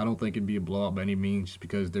 I don't think it'd be a blowout by any means, just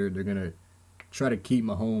because they're gonna try to keep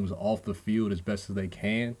Mahomes off the field as best as they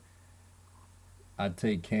can. I'd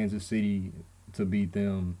take Kansas City to beat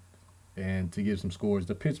them and to give some scores.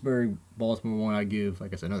 The Pittsburgh-Baltimore one, I give,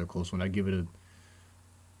 like I said, another close one. I give it a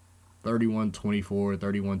 31-24,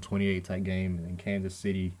 31-28 type game, and Kansas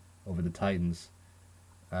City over the Titans.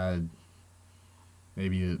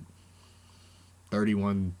 Maybe a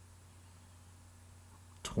 31-20,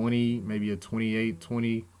 maybe a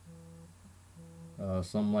 28-20,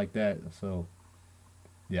 something like that. So,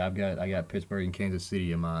 yeah, I got Pittsburgh and Kansas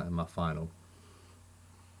City in my final.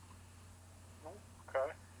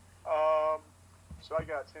 Okay. So I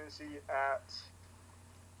got Tennessee at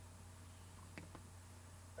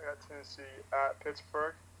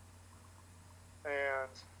Pittsburgh,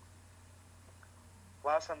 and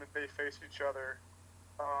last time that they faced each other,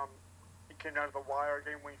 it came down to the wire,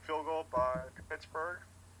 game-winning field goal by Pittsburgh.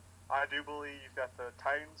 I do believe that the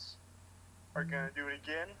Titans are going to do it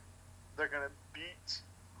again. They're going to beat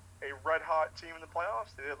a red-hot team in the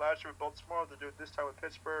playoffs. They did it last year with Baltimore. They'll do it this time with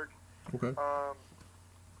Pittsburgh. Okay.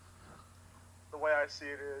 The way I see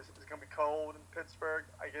it is, it's going to be cold in Pittsburgh.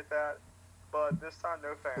 I get that. But this time,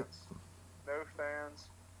 no fans. No fans.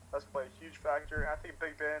 That's play a huge factor. And I think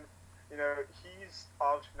Big Ben, he's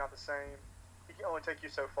obviously not the same. He can only take you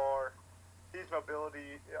so far. His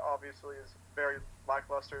mobility, obviously, is very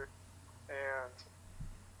lackluster. and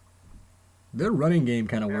Their running game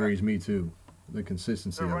kind of yeah, worries me too. The their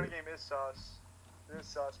consistency of running it. game is sus. It is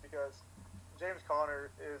sus because James Conner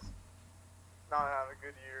is not having a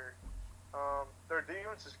good year. Their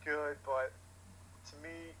defense is good, but to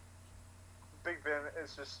me, Big Ben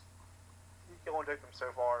is just he can only take them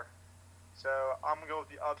so far. So I'm gonna go with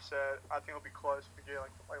the upset. I think it'll be close again,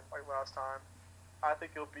 like last time. I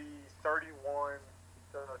think it'll be 31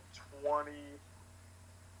 to 20,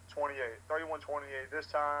 28. 31-28. This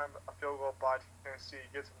time, a field goal by Tennessee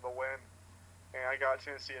gets them the win, and I got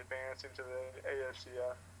Tennessee advance into the AFC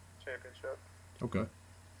championship. Okay.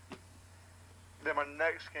 Then my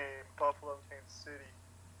next game, Buffalo Kansas City.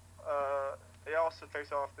 They also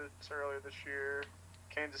faced off this earlier this year.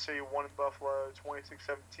 Kansas City won in Buffalo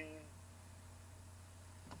 26-17.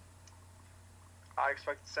 I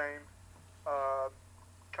expect the same.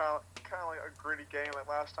 Kind of like a gritty game like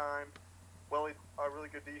last time. Really, really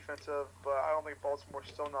good defensive, but I don't think Baltimore's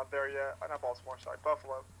still not there yet. Not Baltimore, sorry,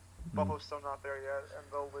 Buffalo. Buffalo's still not there yet, and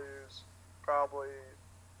they'll lose probably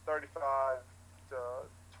 35 to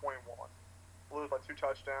 21. Lose by 2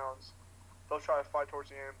 touchdowns. They'll try to fight towards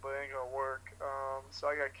the end, but it ain't gonna work. So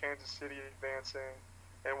I got Kansas City advancing,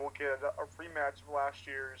 and we'll get a rematch of last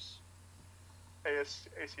year's AFC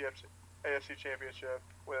Championship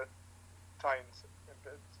with Titans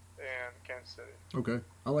and Kansas City. Okay.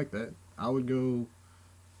 I like that. I would go.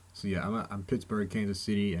 So yeah, I'm Pittsburgh, Kansas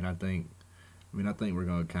City, and I think we're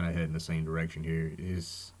gonna kind of head in the same direction here.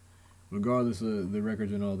 Is regardless of the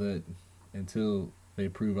records and all that, until they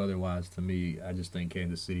prove otherwise, to me, I just think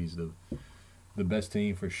Kansas City's the best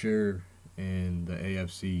team for sure in the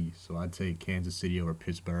AFC. So I'd take Kansas City over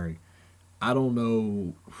Pittsburgh. I don't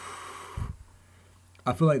know.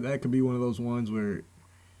 I feel like that could be one of those ones where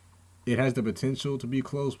it has the potential to be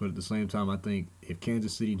close, but at the same time, I think if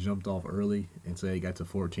Kansas City jumped off early and say it got to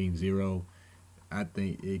 14-0, I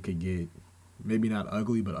think it could get maybe not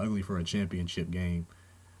ugly, but ugly for a championship game.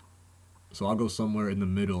 So I'll go somewhere in the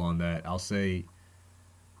middle on that. I'll say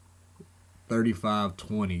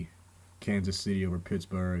 35-20, Kansas City over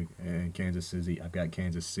Pittsburgh, and Kansas City. I've got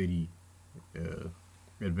Kansas City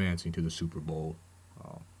advancing to the Super Bowl.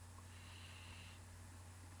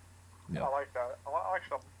 Yeah. I like that.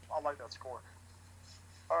 I like that score.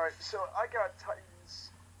 All right, so I got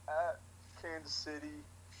Titans at Kansas City.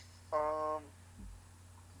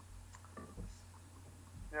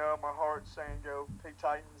 My heart's saying go pick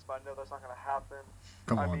Titans, but I know that's not going to happen.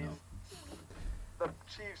 Come I on mean, now. the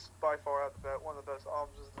Chiefs by far have one of the best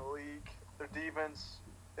offenses in the league. Their defense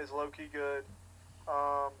is low key good.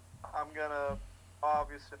 I'm gonna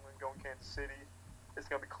obviously go in Kansas City. It's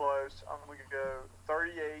gonna be close. I'm gonna go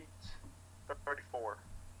 38-34.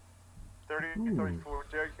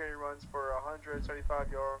 30-34. Derrick Henry runs for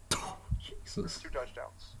 175 yards, Jesus. 2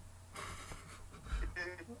 touchdowns.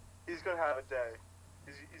 He's gonna have a day.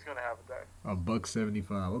 He's gonna have a day.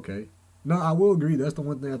 $1.75. Okay. No, I will agree. That's the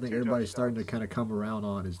one thing I think 2 everybody's starting to touchdowns. kind of come around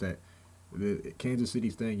on is that the Kansas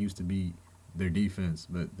City's thing used to be their defense,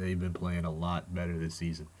 but they've been playing a lot better this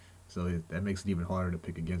season. So that makes it even harder to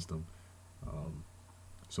pick against them.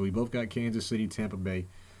 So we both got Kansas City, Tampa Bay.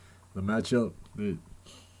 The matchup that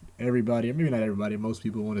everybody, maybe not everybody, most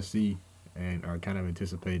people want to see and are kind of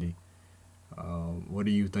anticipating. What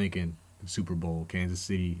are you thinking? The Super Bowl, Kansas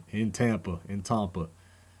City in Tampa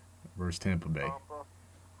versus Tampa Bay. Tampa.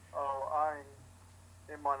 Oh,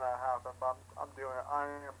 it might not happen, but I'm doing it. I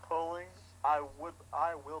am pulling. I will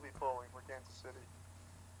be pulling for Kansas City.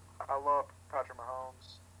 I love Patrick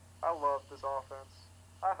Mahomes. I love this offense.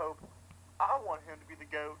 I want him to be the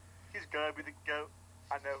GOAT. He's gonna be the GOAT.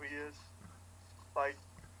 I know he is. Like,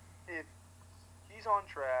 if he's on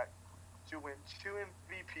track to win 2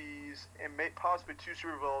 MVPs and possibly 2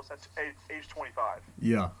 Super Bowls, that's age 25.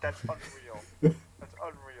 Yeah. That's unreal. That's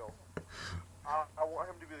unreal. I want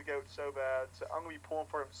him to be the GOAT so bad. So I'm going to be pulling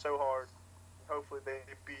for him so hard. Hopefully they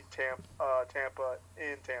beat Tampa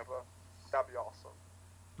in Tampa. That'd be awesome.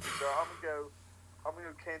 So I'm going to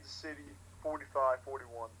go Kansas City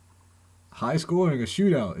 45-41. High scoring, a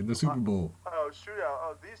shootout in the Super Bowl.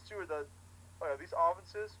 Shootout. These two are these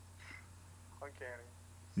offenses, uncanny.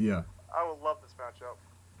 Yeah. I would love this matchup.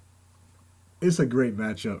 It's a great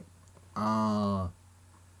matchup.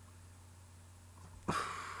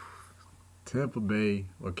 Tampa Bay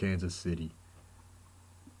or Kansas City.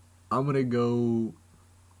 I'm going to go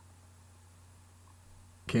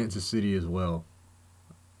Kansas City as well.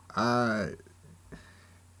 I'm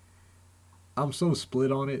so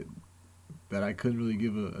split on it that I couldn't really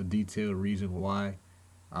give a detailed reason why.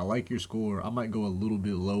 I like your score. I might go a little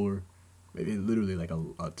bit lower. Maybe literally like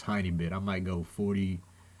a tiny bit. I might go 40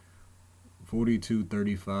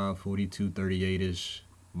 42-35, 42-38-ish.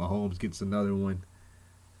 Mahomes gets another one.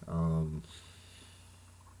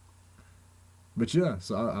 But yeah,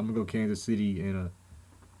 so I'm gonna go Kansas City in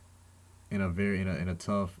a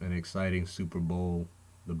tough and exciting Super Bowl.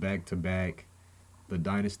 The back to back, the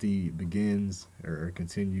dynasty begins or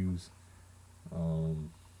continues.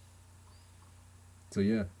 So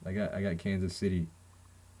yeah, I got Kansas City.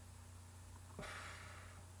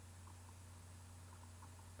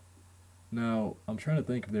 Now I'm trying to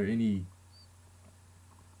think if there are any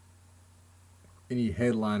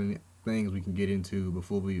headline things we can get into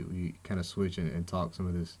before we kind of switch and talk some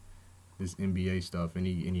of this NBA stuff.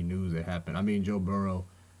 Any news that happened? I mean, Joe Burrow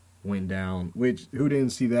went down, which who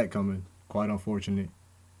didn't see that coming? Quite unfortunate.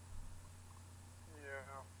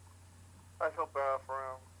 Yeah, I feel bad for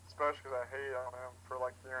him, especially because I hated on him for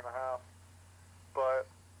like a year and a half. But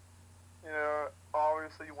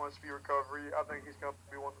obviously he wants to be recovery. I think he's going to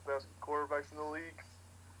be one of the best quarterbacks in the league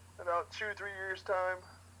in about 2-3 years time.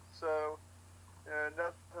 So,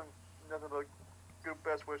 nothing but good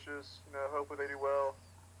best wishes. Hopefully they do well.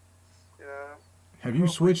 Have you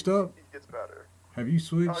switched up? He gets better. Have you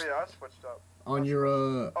switched? Oh yeah, I switched up. On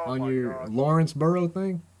your gosh. Lawrence Burrow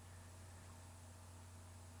thing?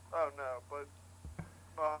 Oh no, but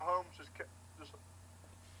Mahomes just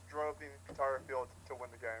drove the entire field to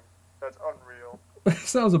win the game. That's unreal.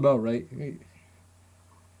 Sounds about right.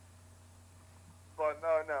 But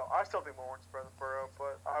no, I still think Lawrence is better than Burrow,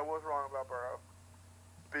 but I was wrong about Burrow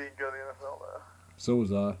being good in the NFL though. So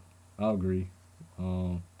was I. I'll agree.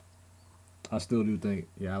 I still do think,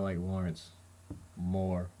 I like Lawrence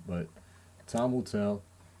more, but time will tell.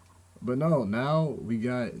 But no, now we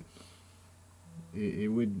got it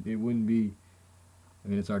wouldn't be. I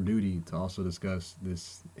mean, it's our duty to also discuss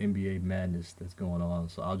this NBA madness that's going on.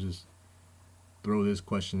 So I'll just throw this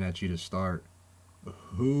question at you to start. There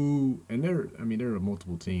are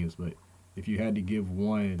multiple teams, but if you had to give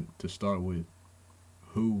one to start with,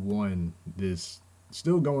 who won this?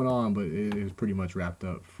 Still going on, but it is pretty much wrapped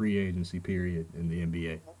up. Free agency period in the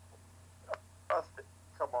NBA.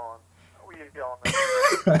 Come on, we get on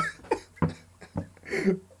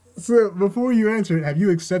that. So before you answer, have you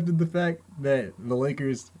accepted the fact that the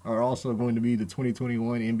Lakers are also going to be the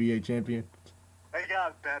 2021 NBA champion? They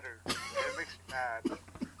got better. It makes me mad.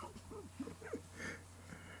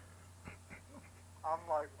 I'm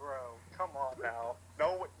like, bro, come on now.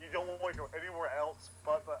 No, you don't want to go anywhere else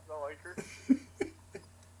but the Lakers.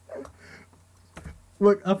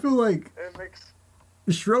 Look, I feel like It makes.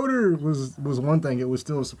 Schroeder was one thing. It was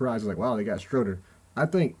still a surprise. Like, wow, they got Schroeder. I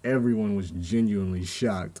think everyone was genuinely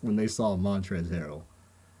shocked when they saw Montrezl Harrell.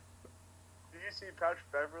 Do you see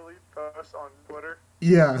Patrick Beverly post on Twitter?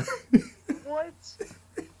 Yeah. What?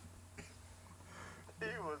 He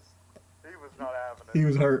was not having it. He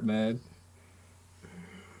was hurt, man.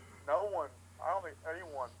 No one. I don't think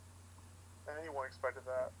anyone expected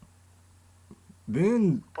that.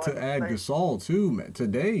 Then But to add Gasol too, man.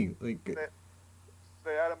 Today, like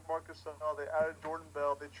They added Marcus Gasol. They added Jordan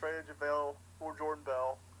Bell. They traded JaVale for Jordan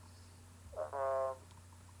Bell.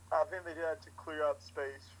 I think they did that to clear out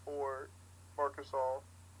space for Marcus Gasol.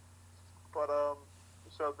 But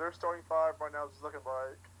so their starting five right now is looking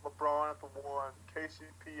like LeBron at the 1,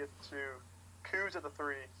 KCP at the 2, Kuz at the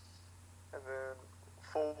 3, and then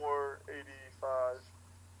 485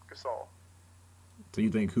 Gasol. So you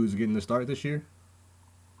think who's getting the start this year?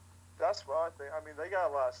 That's what I think. I mean, they got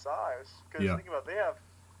a lot of size. Because think about it, they have,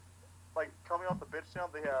 like, coming off the bench now,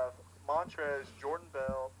 they have Montrez, Jordan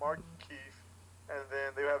Bell, Mark Keefe, and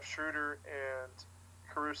then they have Schroeder and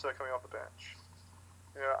Caruso coming off the bench.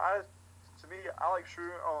 To me, I like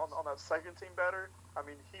Schroeder on that second team better. I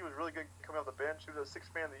mean, he was really good coming off the bench. He was a 6th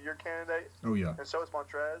man of the year candidate. Oh, yeah. And so is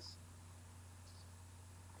Montrez.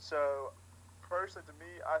 So, personally, to me,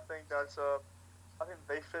 I think I think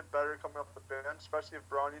they fit better coming off the bench, especially if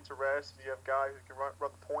Braun needs a rest and you have guys who can run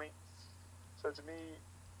the point. So to me,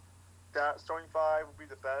 that starting five would be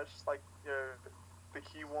the best, like the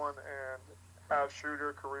key one, and have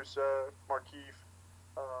Schroeder, Caruso, Markieff,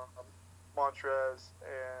 Montrez,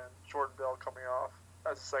 and Jordan Bell coming off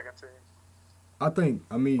as the second team.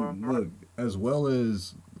 Look, as well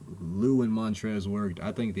as Lou and Montrez worked,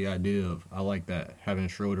 I think the idea I like that, having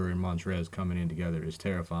Schroeder and Montrez coming in together is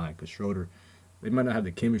terrifying because Schroeder, they might not have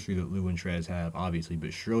the chemistry that Lou and Trez have, obviously,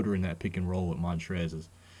 but Schroeder in that pick and roll with Montrez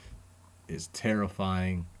is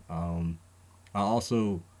terrifying. I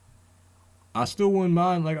still wouldn't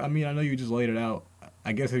mind. I know you just laid it out.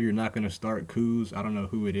 I guess if you're not going to start Kuz, I don't know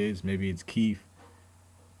who it is. Maybe it's Keith,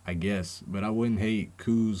 I guess. But I wouldn't hate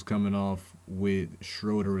Kuz coming off with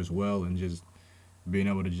Schroeder as well and just being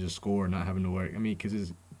able to just score and not having to work. I mean,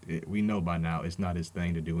 because we know by now it's not his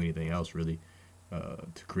thing to do anything else really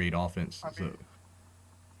to create offense. I So mean,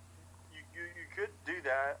 you could do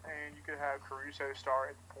that, and you could have Caruso start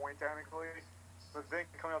at the point technically. But then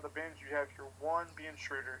coming off the bench, you have your one being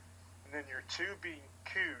Schroeder, and then your two being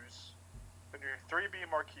Kuz, then your three being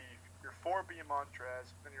Markeith, your four being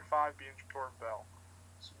Montrez, and then your five being Jordan Bell.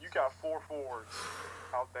 So you got 4 forwards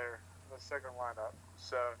out there in the second lineup.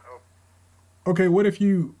 So okay, what if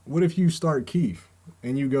you start Keith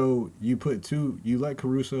and you put two, you let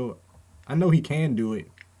Caruso. I know he can do it.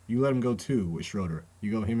 You let him go two with Schroeder.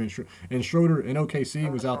 You go him and Schroeder. And Schroeder in OKC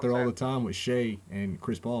was out there all the time with Shea and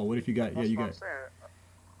Chris Paul. What if you got? Yeah, you got. That's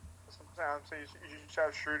what I'm saying. You just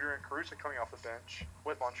have Schroeder and Caruso coming off the bench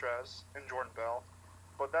with Montrez and Jordan Bell.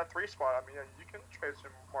 But that three spot, I mean, yeah, you can trade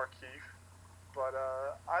some Markeith. But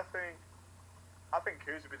I think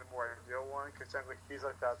Kuz would be the more ideal one because he's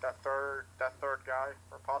like that third guy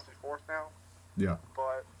or possibly fourth now. Yeah.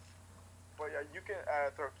 But yeah, you can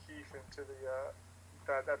throw Keith into the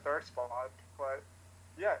that third spot. But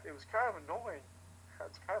yeah, it was kind of annoying.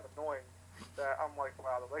 It's kind of annoying that I'm like,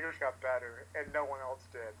 wow, the Lakers got better and no one else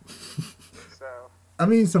did. So I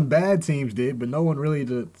mean, some bad teams did, but no one really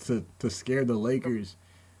to scare the Lakers.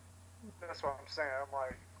 that's what I'm saying.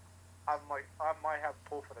 I might have to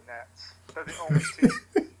pull for the Nets. They're the only team.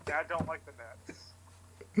 Yeah, I don't like the Nets.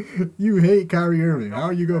 You hate Kyrie Irving. How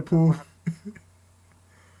are you gonna pull?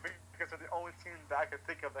 Because they're the only team that I can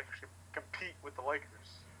think of that can compete with the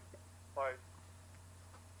Lakers. Like,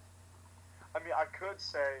 I mean, I could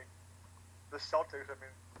say the Celtics. I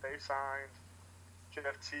mean, they signed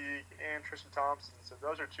Jeff Teague and Tristan Thompson, so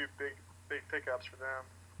those are two big pickups for them.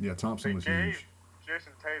 Yeah, Thompson They was gave huge.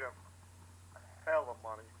 Jason Tatum a hell of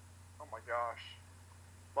money. Oh my gosh,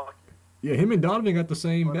 lucky. Yeah, him and Donovan got the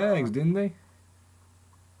same But, bags, didn't they?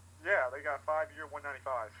 Yeah, they got 5-year,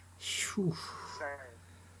 195. Phew. Insane.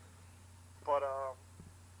 But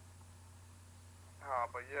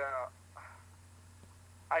but yeah,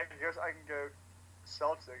 I guess I can go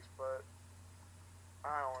Celtics, but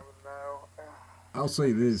I don't even know. I'll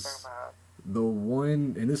say this. So mad. The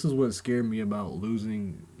one, and this is what scared me about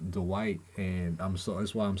losing Dwight, and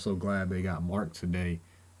that's why I'm so glad they got Mark today,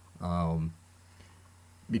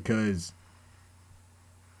 because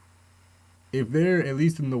if they're at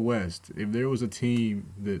least in the West, if there was a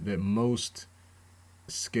team that most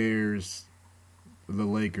scares the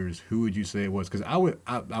Lakers, who would you say it was? Because I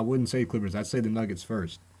wouldn't say Clippers. I'd say the Nuggets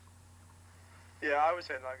first. Yeah, I would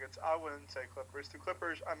say Nuggets. I wouldn't say Clippers. The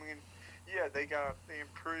Clippers, I mean, yeah, they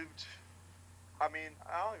improved. I mean,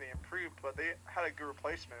 I don't think they improved, but they had a good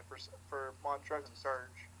replacement for Montrez and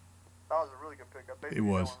Serge. That was a really good pickup. They It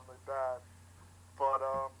was. really bad, but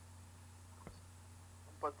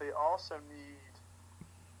they also need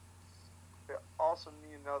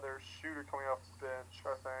another shooter coming off the bench.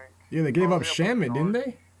 I think. Yeah, they gave up they have Shamet, Luke didn't Kennard.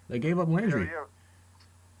 they? They gave up Landry.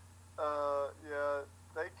 Yeah,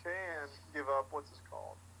 they can give up what's his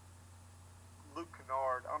called, Luke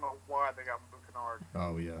Kennard. I don't know why they got Luke Kennard,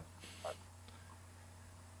 Oh yeah.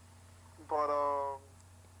 but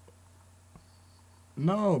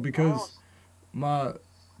No, because my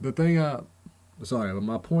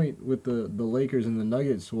point with the Lakers and the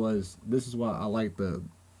Nuggets was this is why I like the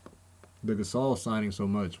Gasol signing so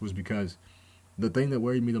much was because the thing that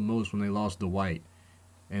worried me the most when they lost Dwight,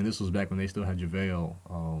 and this was back when they still had JaVale.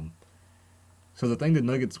 So the thing the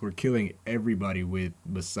Nuggets were killing everybody with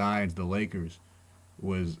besides the Lakers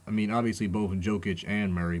was, I mean, obviously both Jokic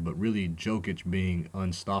and Murray, but really Jokic being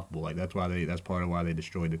unstoppable. Like that's part of why they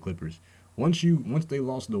destroyed the Clippers. Once they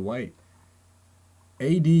lost Dwight,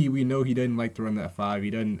 AD, we know he doesn't like to run that five. He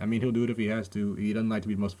doesn't. I mean, he'll do it if he has to. He doesn't like to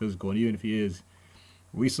be the most physical, and even if he is,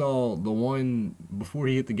 we saw the one before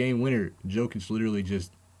he hit the game winner. Jokic literally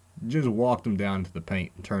just walked him down to the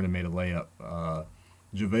paint and turned and made a layup.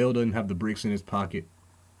 JaVale doesn't have the bricks in his pocket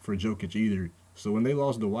for Jokic either. So when they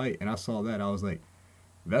lost Dwight, and I saw that, I was like,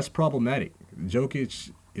 that's problematic.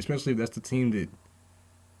 Jokic, especially if that's the team that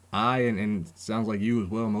and sounds like you as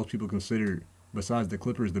well, most people consider, besides the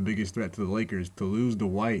Clippers, the biggest threat to the Lakers. To lose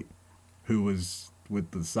Dwight, who was,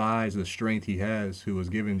 with the size, the strength he has, who was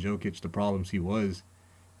giving Jokic the problems he was,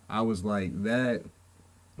 I was like,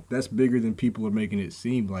 that's bigger than people are making it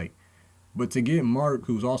seem like. But to get Mark,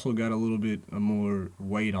 who's also got a little bit more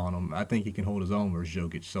weight on him, I think he can hold his own versus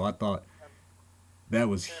Jokic. So I thought that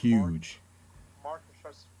was huge. Mark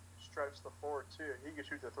can stretch the floor too. He can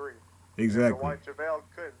shoot the three. Exactly. White JaVale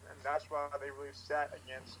couldn't, and that's why they really sat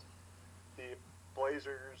against the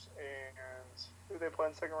Blazers and who they play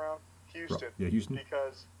in the second round? Houston. Yeah, Houston.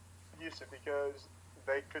 Because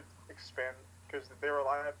they could expand because they were a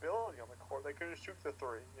liability on the court. They couldn't shoot the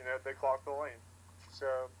three. They clocked the lane.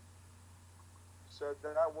 So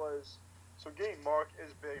that was so getting Mark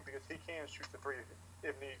is big because he can shoot the three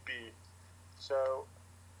if need be. So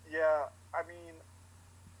yeah, I mean,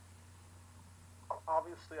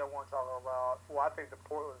 obviously I want to talk about. Well, I think the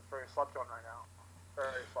Portland is very slept on right now.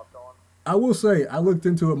 Very slept on. I will say I looked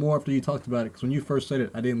into it more after you talked about it because when you first said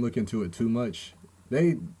it, I didn't look into it too much.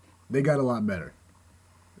 They they got a lot better.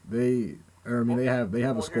 I mean, Well, they have a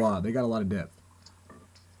well here's squad. They got a lot of depth.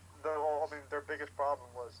 I mean, their biggest problem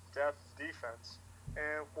was depth defense.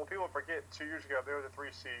 And well, people forget 2 years ago they were the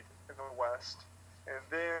three seed in the West, and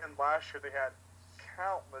then last year they had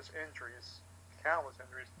countless injuries.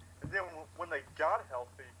 And then when they got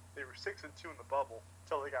healthy, they were 6-2 in the bubble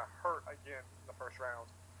until they got hurt again in the first round.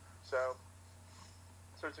 So,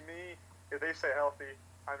 so to me, if they stay healthy,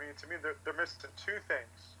 I mean, to me they're missing two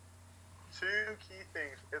key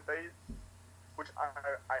things. If they, which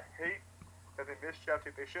I hate that they missed Jeff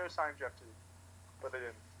Teague. They should have signed Jeff Teague, but they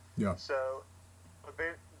didn't. Yeah. So, but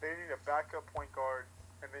they need a backup point guard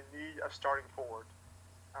and they need a starting forward.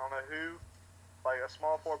 I don't know who, like a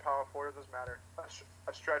small forward, power forward, it doesn't matter.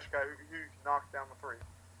 A stretch guy who can knock down the three.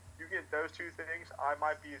 You get those two things, I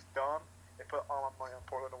might be as dumb and put all my money on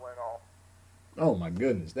Portland to win it all. Oh my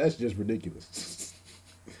goodness, that's just ridiculous.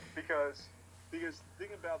 Because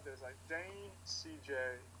think about this, like Dane, CJ,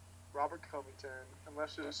 Robert Covington, and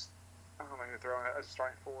let's just I don't know who to throw in as a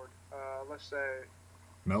starting forward. Let's say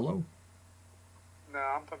Melo? no,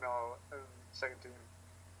 I'm putting Melo in second team.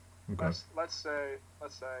 Okay. Let's say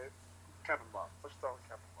Kevin Love. Let's throw in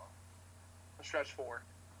Kevin Love. A stretch four.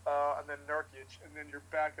 And then Nurkic, and then your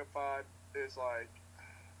backup five is like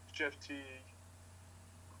Jeff Teague,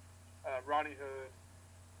 Ronnie Hood,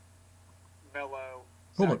 Melo.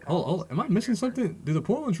 Hold on. Am I missing something? Do the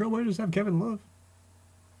Portland Trailblazers have Kevin Love?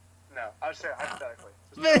 No, I would say hypothetically.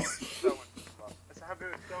 Man. Just throwing Kevin Love. It's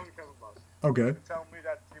throwing Kevin Love. Okay. You tell me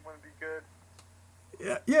that team wouldn't be good.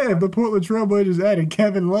 Yeah, if the Portland Trailblazers added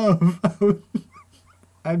Kevin Love,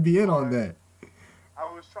 I'd be in on that.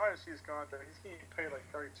 I was trying to see his contract. He's getting paid like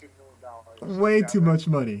 $32 million. Way too much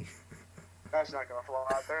money. That's not gonna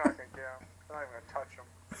fly. They're not gonna get him. They're not even gonna touch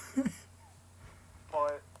him.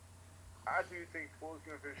 But I do think Portland's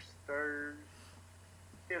gonna finish third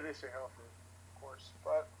if they stay healthy, of course.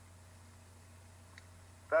 But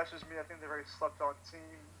that's just me. I think they're a very slept-on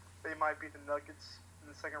team. They might beat the Nuggets in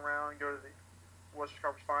the second round and go to the Western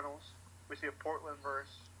Conference Finals. We see a Portland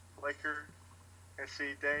versus Lakers and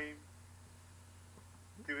see Dame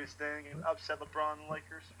do his thing and upset LeBron and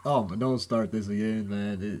Lakers. Oh, but don't start this again,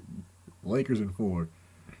 man. Lakers in 4.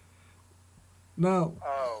 Now,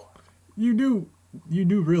 Oh, you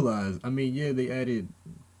do realize, I mean, yeah, they added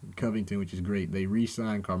Covington, which is great. They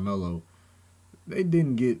re-signed Carmelo. They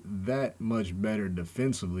didn't get that much better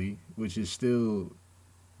defensively, which is still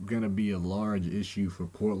going to be a large issue for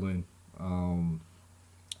Portland.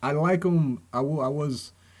 I like them. I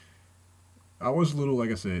was a little,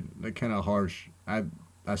 like I said, kind of harsh. I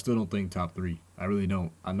still don't think top 3. I really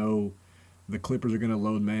don't. I know the Clippers are going to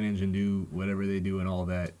load manage and do whatever they do and all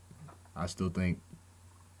that. I still think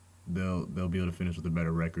they'll be able to finish with a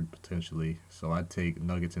better record potentially. So I'd take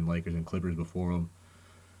Nuggets and Lakers and Clippers before them.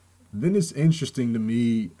 Then it's interesting to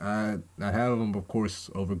me. I have them, of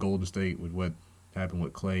course, over Golden State with what happened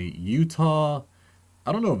with Clay. Utah,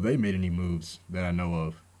 I don't know if they made any moves that I know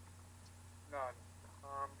of. none.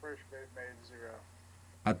 I'm pretty sure they've made 0.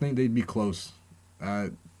 I think they'd be close.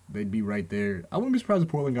 They'd be right there. I wouldn't be surprised if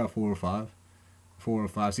Portland got 4 or 5. 4 or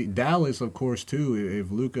 5. See, Dallas, of course, too.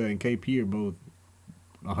 If Luka and KP are both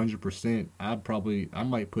 100%, I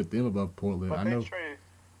might put them above Portland. But I know.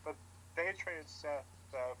 they traded Seth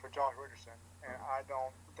for Josh Richardson, and I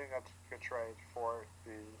don't think that's a good trade for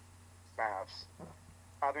the Mavs.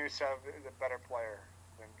 I think Seth is a better player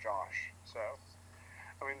than Josh. So,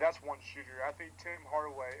 I mean, that's one shooter. I think Tim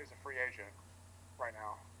Hardaway is a free agent right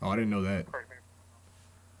now. Oh, I didn't know that. Correct me.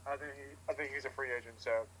 I think he's a free agent.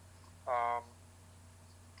 So, I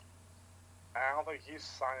don't think he's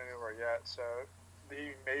signed anywhere yet. So,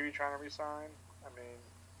 he may be trying to resign. I mean,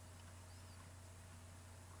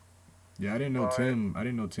 Yeah, I didn't know but Tim. I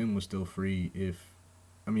didn't know Tim was still free.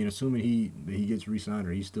 Assuming he gets re-signed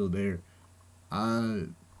or he's still there, I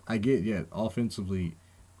get offensively,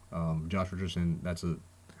 Josh Richardson.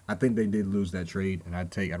 I think they did lose that trade, and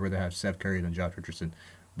I'd rather have Seth Curry than Josh Richardson,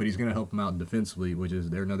 but he's gonna help them out defensively, which is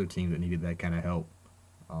they're another team that needed that kind of help,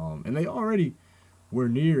 and they already were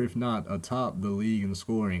near, if not atop the league in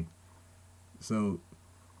scoring. So,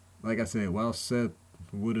 like I said, while Seth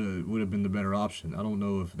would have been the better option, I don't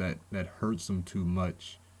know if that hurts them too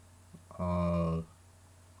much. well,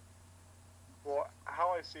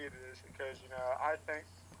 how I see it is because I think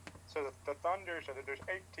So the Thunder. So there's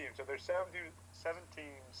 8 teams. So there's seven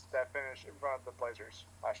teams that finished in front of the Blazers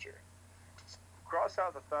last year. Cross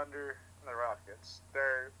out the Thunder and the Rockets.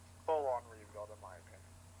 They're full on rebuild in my opinion.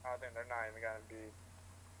 I think they're not even going to be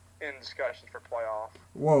in discussions for playoff.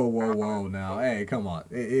 Whoa! Now, hey, come on.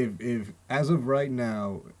 If as of right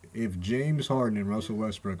now, if James Harden and Russell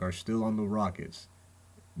Westbrook are still on the Rockets,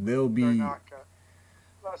 they'll They're be. not going.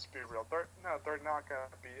 Let's be real. They're not going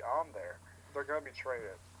to be on there. They're going to be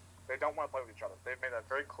traded. They don't want to play with each other. They've made that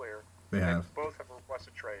very clear. They have. Both have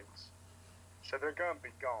requested trades, so they're going to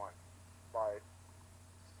be gone. Like,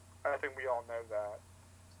 I think we all know that.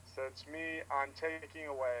 So it's me. I'm taking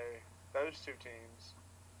away those two teams.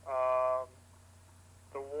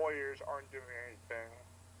 The Warriors aren't doing anything.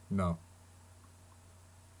 No.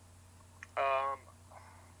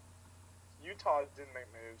 Utah didn't make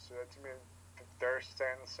moves, so to me, they're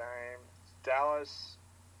staying the same. Dallas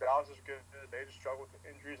is good. They just struggle with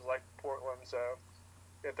injuries like Portland, so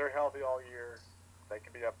if they're healthy all year, they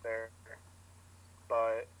can be up there.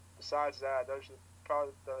 But besides that, those are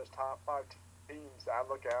probably those top 5 teams that I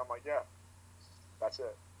look at. I'm like, yeah, that's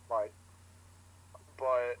it. Like,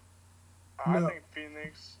 but I No. think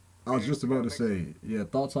Phoenix. I was just about to say, yeah,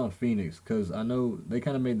 thoughts on Phoenix, because I know they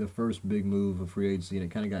kind of made the first big move of free agency and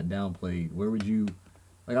it kind of got downplayed. Where would you,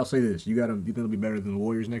 like, I'll say this, you think they'll be better than the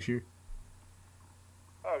Warriors next year?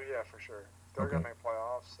 Oh yeah, for sure. They're Okay. gonna make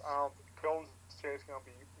playoffs. Golden State's gonna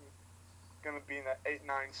be in that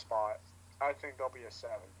 8-9 spot. I think they'll be a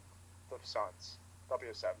 7. The Suns. They'll be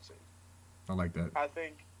a 7 seed. I like that. I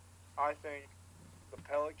think the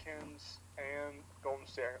Pelicans and Golden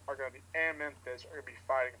State are going to be, and Memphis are going to be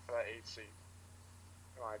fighting for that 8 seed,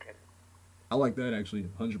 in my opinion. I like that, actually,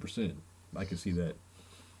 100%. I can see that.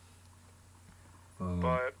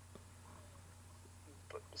 But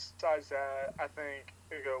besides that, I think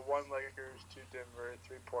we go 1 Lakers, 2 Denver,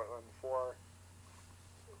 3 Portland, 4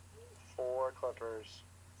 Clippers,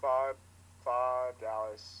 5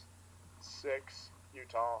 Dallas, 6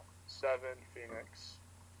 Utah, 7 Phoenix,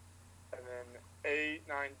 and then 8,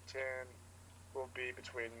 9, 10 will be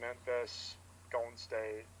between Memphis, Golden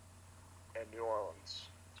State, and New Orleans.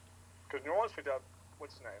 Because New Orleans picked up,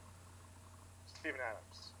 what's his name? Steven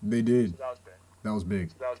Adams. They did. So that was big.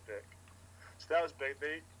 That was big. So that was big.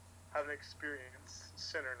 They have an experienced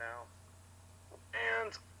center now.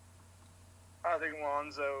 And I think I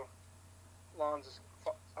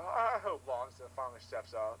hope Lonzo finally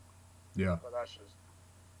steps up. Yeah. But that's just,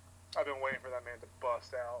 I've been waiting for that man to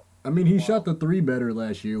bust out. I mean, he shot the 3 better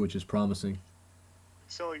last year, which is promising.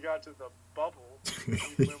 Until he got to the bubble,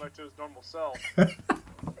 he went back to his normal self.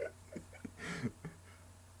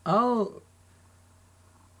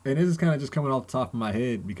 And this is kind of just coming off the top of my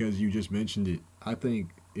head because you just mentioned it. I think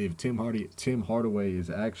if Tim Hardaway is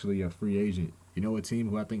actually a free agent, you know, a team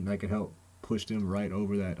who I think that could help push them right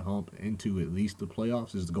over that hump into at least the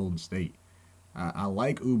playoffs is the Golden State. I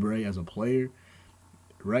like Oubre as a player.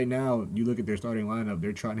 Right now, you look at their starting lineup,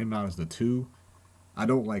 they're trotting him out as the 2. I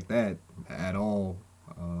don't like that at all.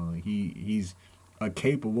 He's a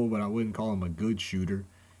capable, but I wouldn't call him a good shooter.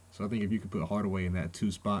 So I think if you could put Hardaway in that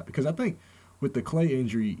 2 spot, because I think with the Clay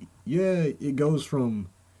injury, yeah, it goes from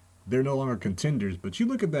they're no longer contenders, but you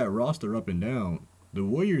look at that roster up and down, the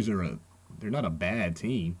Warriors they're not a bad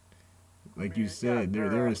team. Like you said,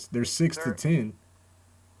 they're 6 to 10.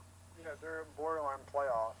 Yeah, they're borderline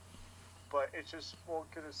playoff. But it's just,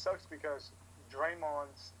 because it sucks because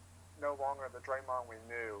Draymond's no longer the Draymond we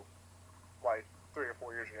knew like 3 or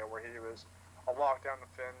 4 years ago, where he was a lockdown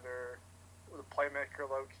defender, a playmaker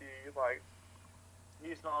low-key. Like,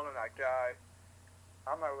 he's not on that guy.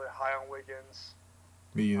 I'm not really high on Wiggins.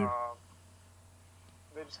 Me either.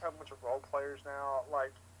 They just have a bunch of role players now.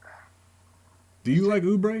 Like, Do you like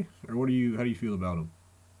Oubre, or how do you feel about him?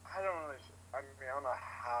 I don't know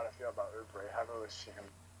how to feel about Oubre. I haven't really seen him.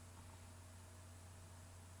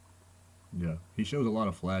 Yeah, he shows a lot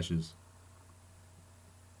of flashes.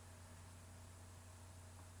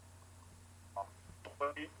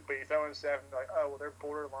 But you throw in 7, like, oh, well, they're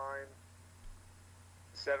borderline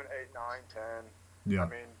 7, 8, 9, 10. Yeah. I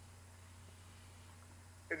mean,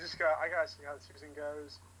 I gotta see how the season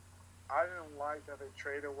goes. I didn't like that they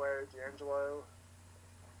traded away D'Angelo.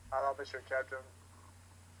 I thought they should have kept him.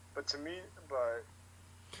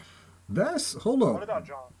 Hold up. What about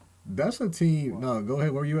John? That's a team. No, go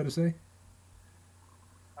ahead. What were you about to say?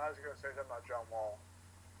 I was gonna say something about John Wall.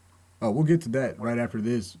 Oh, we'll get to that right after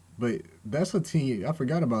this. But that's a team. I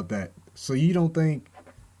forgot about that. So you don't think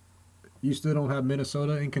you still don't have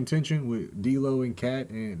Minnesota in contention with D'Lo and Cat,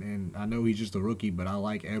 and I know he's just a rookie, but I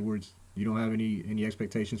like Edwards. You don't have any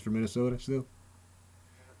expectations for Minnesota still?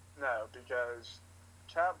 No, because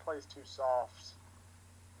Cat plays too soft.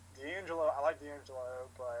 D'Angelo, I like D'Angelo,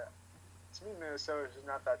 but to me, Minnesota is just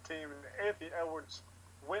not that team. And Anthony Edwards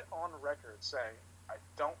went on record saying, I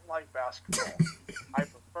don't like basketball. I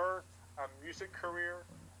prefer a music career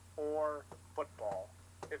or football.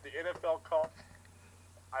 If the NFL called,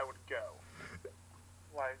 I would go.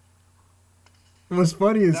 Like, what's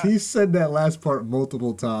funny is he said that last part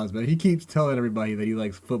multiple times, but he keeps telling everybody that he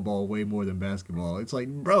likes football way more than basketball. It's like,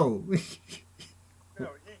 bro. he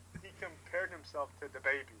compared himself to the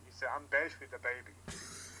baby. He said, I'm basically the baby.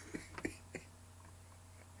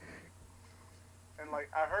 And,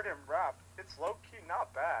 like, I heard him rap. It's low-key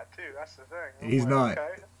not bad, too. That's the thing. He's not.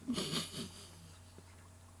 Okay.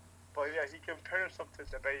 But, yeah, he compared himself to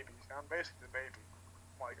the baby. So I'm basically the baby.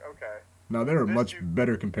 I'm like, okay. Now, there are much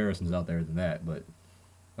better comparisons out there than that, but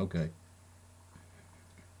okay.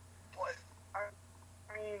 But, I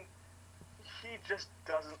mean, he just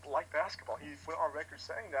doesn't like basketball. He went on record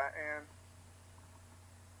saying that, and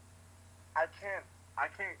I can't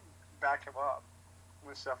back him up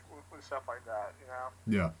with stuff like that, you know?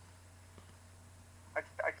 Yeah.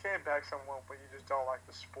 I can't back someone when you just don't like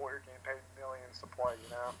the sport. You're getting paid millions to play, you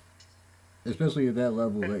know? Especially at that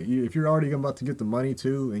level, like if you're already about to get the money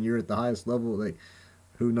too, and you're at the highest level, like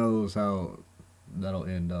who knows how that'll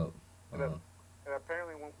end up. And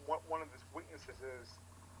apparently, one of his weaknesses is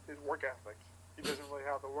his work ethic. He doesn't really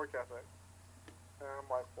have the work ethic. And I'm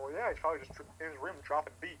like, well, yeah, he's probably just in his room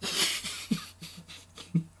dropping beats.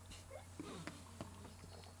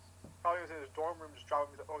 Probably was in his dorm room just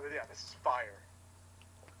dropping beats. Oh yeah, this is fire.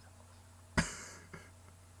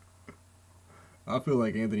 I feel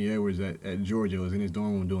like Anthony Edwards at Georgia was in his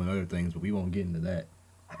dorm room doing other things, but we won't get into that.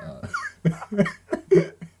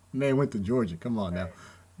 Man went to Georgia. Come on now.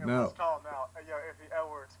 Now let's call him out. Hey, yo, Anthony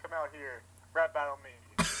Edwards, come out here. Rap battle me.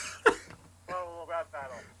 Little rap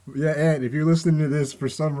battle. Yeah, Ed, if you're listening to this for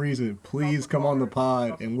some reason, please come on the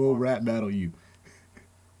pod and we'll rap battle you.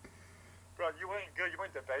 Bro, you ain't good. You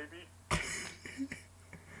ain't the baby.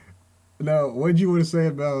 Now, what did you want to say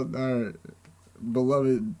about our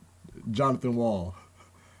beloved Jonathan Wall?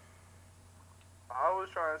 I was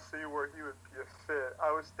trying to see where he would be a fit.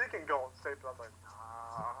 I was thinking Golden State, but I was like,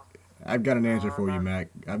 nah. I've got an answer for you, Mac.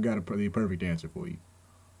 I've got the perfect answer for you.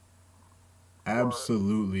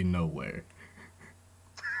 Absolutely nowhere.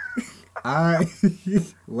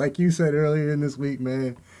 Like you said earlier in this week,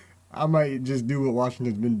 man, I might just do what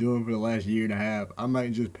Washington's been doing for the last year and a half. I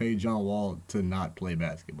might just pay John Wall to not play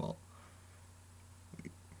basketball.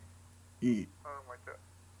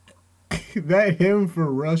 That him for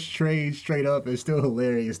Russ trade straight up is still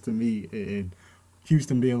hilarious to me. And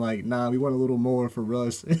Houston being like, nah, we want a little more for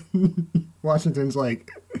Russ. Washington's like,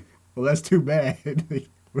 well, that's too bad.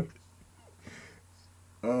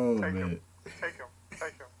 Oh, Take man. him.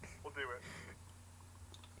 We'll do it.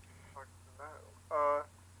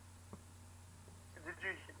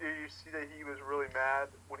 Did you see that he was really mad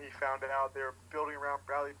when he found out they were building around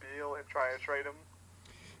Bradley Beal and trying to trade him?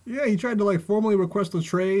 Yeah, he tried to formally request a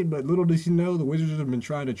trade, but little does he know the Wizards have been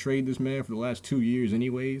trying to trade this man for the last 2 years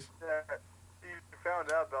anyways. Yeah, he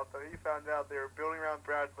found out about that. He found out they were building around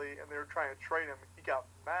Bradley and they were trying to trade him. He got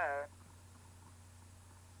mad.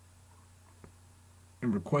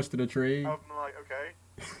 And requested a trade. I'm like, okay.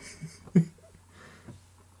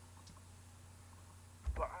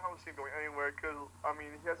 But I don't see him going anywhere because, I mean,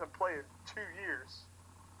 he hasn't played in 2 years.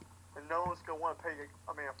 And no one's going to want to pay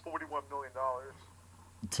 $41 million.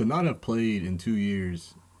 To not have played in 2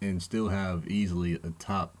 years and still have easily a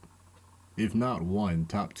top, if not one,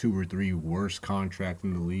 top 2 or 3 worst contract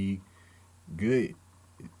in the league, good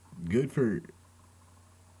for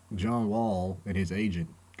John Wall and his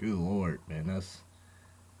agent. Good Lord, man, that's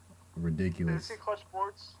ridiculous. Is he Clutch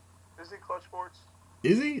Sports?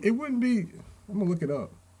 Is he? It wouldn't be. I'm going to look it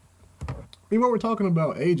up. I mean, while we're talking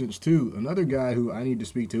about agents, too, another guy who I need to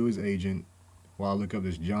speak to his agent while I look up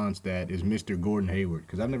this John stat is Mr. Gordon Hayward,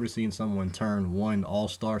 because I've never seen someone turn one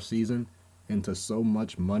All-Star season into so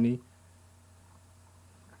much money.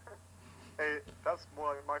 Hey, that's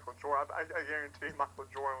more like Michael Jordan. I guarantee Michael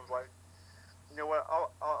Jordan was like, you know what?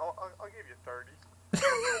 I'll give you 30.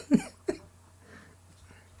 If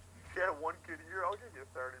you had one good year, I'll give you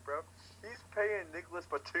 30, bro. He's paying Nicholas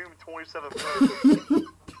Batum $27 million.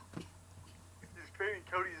 He's paying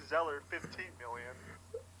Cody Zeller $15 million.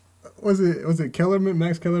 Was it Kellerman,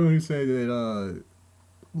 Max Kellerman, who said that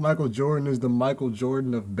Michael Jordan is the Michael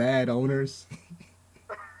Jordan of bad owners?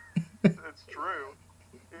 It's true.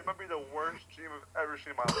 He might be the worst GM I've ever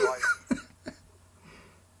seen in my life.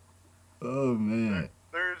 Oh, man.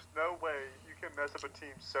 There's no way you can mess up a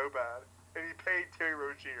team so bad. And he paid Terry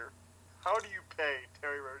Rozier. How do you pay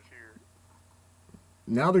Terry Rozier?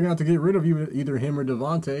 now they're going to have to get rid of either him or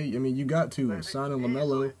Devontae. I mean, you got to They sign a easily,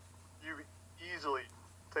 LaMelo. you easily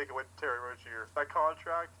take away Terry Rozier. That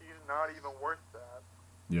contract, he's not even worth that.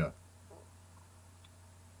 Yeah.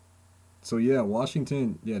 So, yeah,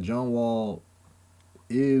 Washington, yeah, John Wall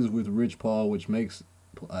is with Rich Paul, which makes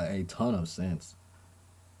a ton of sense.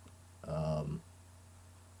 Um,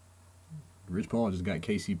 Rich Paul just got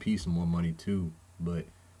KCP some more money, too. But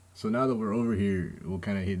so now that we're over here, we'll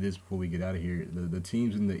kind of hit this before we get out of here. The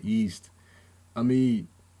teams in the East, I mean,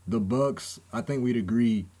 the Bucks, I think we'd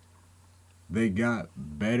agree they got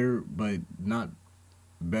better, but not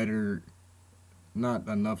better, not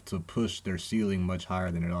enough to push their ceiling much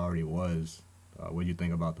higher than it already was. What do you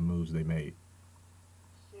think about the moves they made?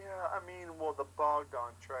 Yeah, I mean, well, the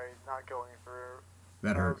Bogdan trade not going through.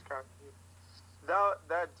 That hurt. Was kind of,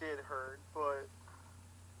 that did hurt, but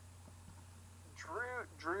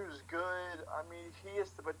Drew's good. I mean, he has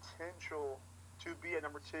the potential to be a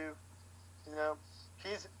number 2. You know,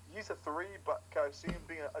 he's a 3, but can I see him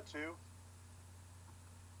being a 2?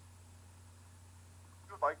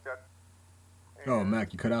 I like that. Oh,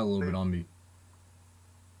 Mac, you cut out a little bit on me.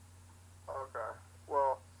 Okay.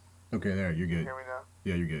 Well. Okay, there, you're Can you good. hear me now?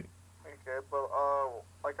 Yeah, you're good. Okay, but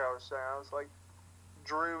like I was saying, I was like,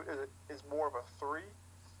 Drew is more of a 3,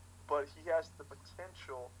 but he has the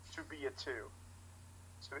potential to be a 2.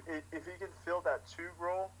 So if he can fill that 2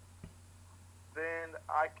 role, then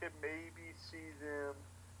I could maybe see them.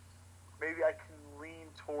 Maybe I can lean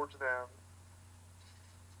towards them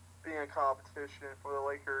being a competition for the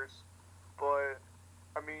Lakers. But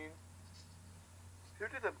I mean, who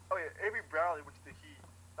did the? Oh yeah, Avery Bradley went to the Heat.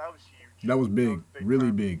 That was huge. That was big, really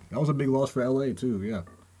time. big. That was a big loss for LA too. Yeah.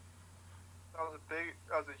 That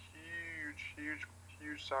was a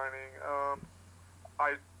huge signing.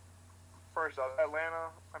 First off, Atlanta.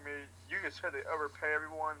 I mean, you could say they overpay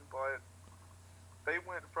everyone, but they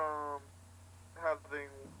went from having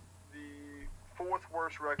the 4th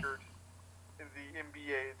worst record in the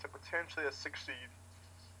NBA to potentially a 6th seed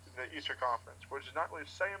in the Eastern Conference, which is not really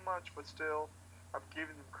saying much, but still, I'm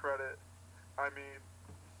giving them credit. I mean,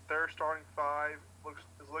 their starting 5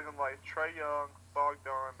 is looking like Trae Young,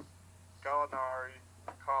 Bogdan, Gallinari,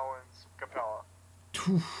 Collins, Capella.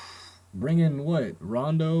 Bring in what?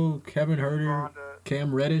 Rondo, Kevin Huerter,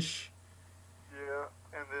 Cam Reddish. Yeah,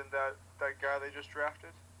 and then that guy they just drafted.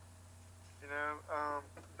 You know,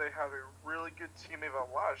 they have a really good team. They have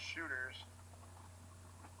a lot of shooters.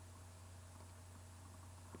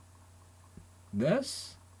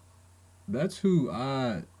 That's who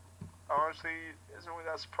I honestly isn't really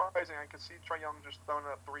that surprising. I could see Trae Young just throwing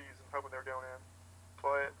up threes and hoping they're going in,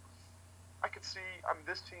 but I could see. I mean,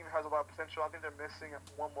 this team has a lot of potential. I think they're missing a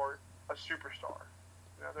superstar.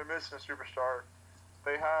 You know, they're missing a superstar.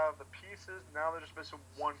 They have the pieces. Now they're just missing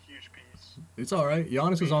one huge piece. It's all right.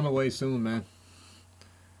 Giannis is on the way soon, man.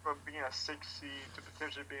 From being a 6 seed to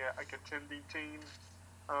potentially being a contending team.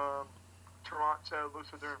 Toronto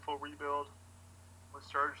looks like they're in full rebuild. With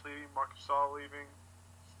Serge leaving, Marcus Gasol leaving.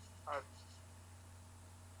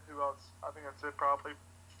 Who else? I think that's it probably.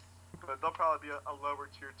 But they'll probably be a lower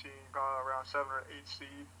tier team, probably around 7 or 8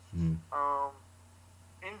 seed.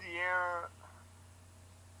 Indiana,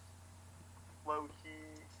 low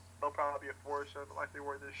key, they'll probably be a 4 or 7 like they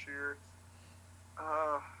were this year.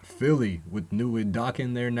 Philly with Doc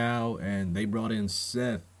in there now, and they brought in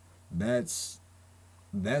Seth. That's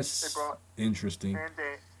interesting.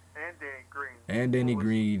 And Danny Green. And Danny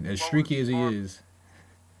Green, as streaky as he is.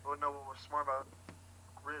 Well, no one was smart about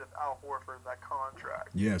rid of Al Horford, that contract.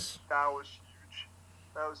 Yes. That was huge.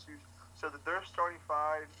 So their starting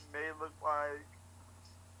 5 may look like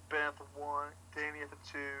Ben at the 1, Danny at the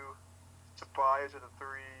 2, Tobias at the 3.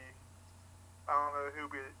 I don't know who'll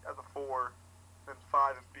be at the 4. Then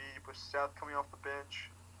 5 and B with Seth coming off the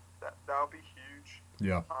bench. That'll be huge.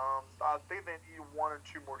 Yeah. I think they need 1 or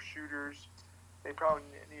 2 more shooters. They probably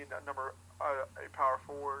need a power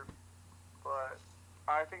forward, but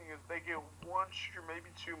I think if they get 1 shooter, maybe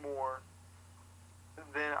 2 more,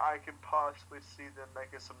 then I can possibly see them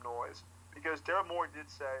making some noise. Because Daryl Morey did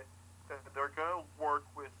say that they're going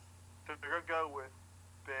to go with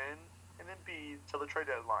Ben and Embiid till the trade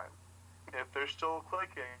deadline. If they're still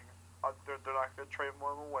clicking, they're not going to trade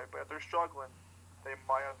one away. But if they're struggling, they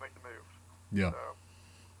might have to make the move. Yeah.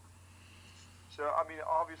 So I mean,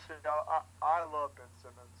 obviously, I love Ben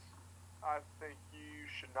Simmons. I think you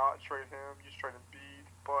should not trade him. You should trade Embiid,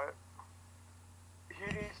 but he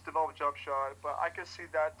needs to develop a jump shot. But I can see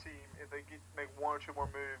that team, if they make 1 or 2 more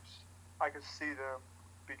moves, I can see them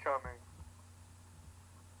becoming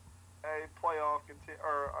a playoff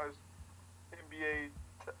or a NBA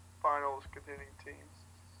finals contending team.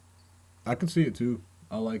 I can see it too.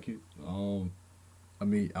 I like it. I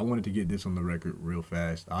mean, I wanted to get this on the record real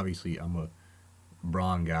fast. Obviously, I'm a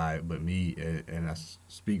Braun guy, but me and I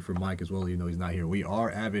speak for Mike as well. You know, he's not here. We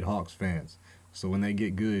are avid Hawks fans, so when they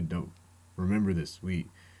get good, don't remember this. We've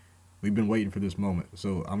been waiting for this moment.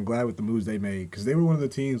 So I'm glad with the moves they made because they were one of the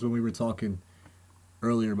teams when we were talking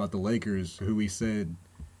earlier about the Lakers, who we said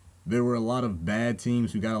there were a lot of bad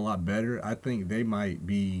teams who got a lot better. I think they might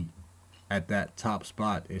be at that top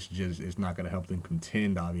spot. It's not going to help them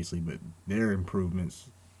contend, obviously, but their improvements,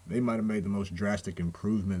 they might have made the most drastic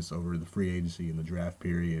improvements over the free agency and the draft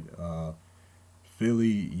period.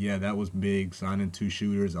 Philly, yeah, that was big, signing 2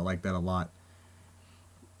 shooters. I like that a lot.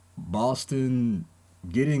 Boston,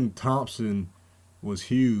 getting Thompson was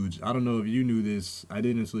huge. I don't know if you knew this. I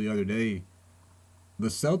didn't until the other day. The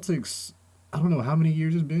Celtics, I don't know how many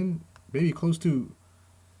years it's been. Maybe close to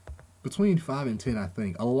between 5 and 10, I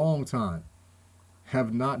think. A long time.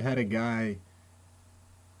 Have not had a guy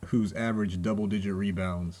who's averaged double-digit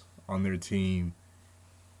rebounds on their team.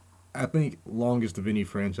 I think longest of any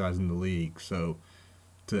franchise in the league. So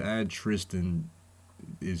to add Tristan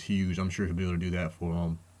is huge. I'm sure he'll be able to do that for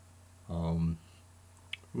him.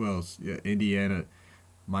 Who else? Yeah, Indiana.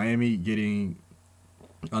 Miami getting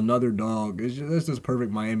another dog. That's just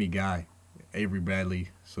perfect Miami guy, Avery Bradley.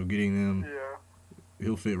 So getting them,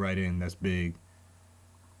 he'll fit right in. That's big.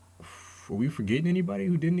 Are we forgetting anybody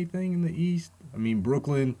who did anything in the East? I mean,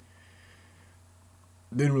 Brooklyn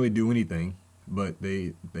didn't really do anything, but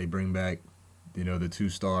they bring back, you know, the 2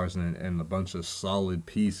 stars and a bunch of solid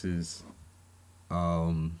pieces.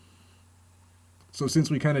 So since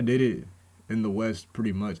we kind of did it in the West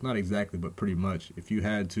pretty much, not exactly, but pretty much, if you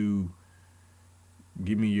had to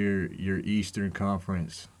give me your Eastern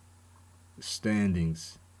Conference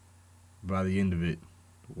standings by the end of it,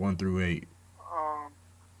 1 through 8.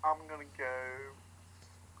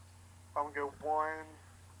 I'm gonna go 1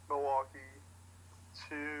 Milwaukee,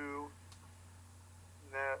 2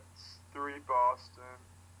 Nets, 3 Boston,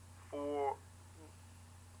 4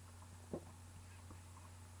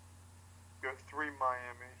 go 3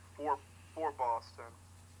 Miami, 4 Boston,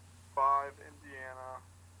 5 Indiana,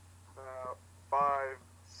 5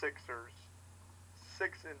 Sixers,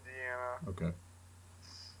 6 Indiana. Okay.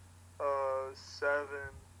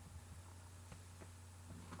 7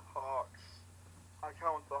 Hawks. I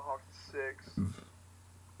count the Hawks at 6,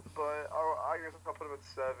 but I guess I'll put them at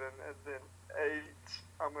 7, and then 8.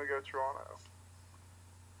 I'm gonna go Toronto.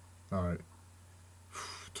 All right.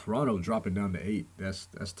 Toronto dropping down to 8. That's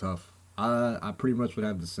tough. I pretty much would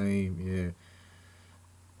have the same. Yeah.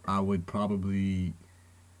 I would probably.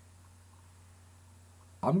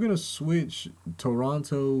 I'm gonna switch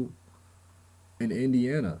Toronto and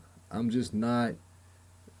Indiana. I'm just not.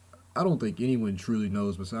 I don't think anyone truly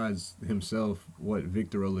knows besides himself what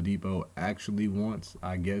Victor Oladipo actually wants.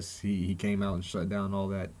 I guess he came out and shut down all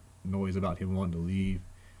that noise about him wanting to leave.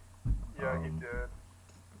 Yeah, he did.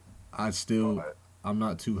 I'm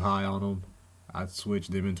not too high on him. I'd switch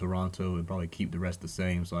them in Toronto and probably keep the rest the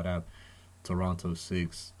same. So I'd have Toronto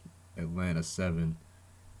 6, Atlanta 7,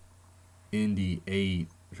 Indy 8.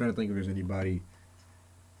 I'm trying to think if there's anybody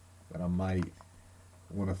that I might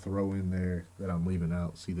want to throw in there that I'm leaving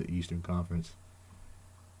out. See the Eastern Conference.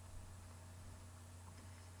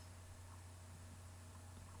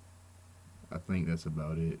 I think that's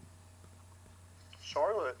about it.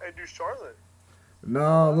 Charlotte. Hey, do Charlotte.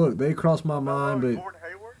 No, look, they crossed my mind, but Gordon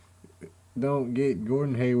Hayward? don't get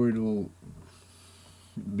Gordon Hayward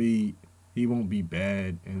he won't be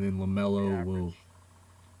bad, and then LaMelo will.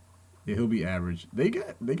 Yeah, he'll be average. They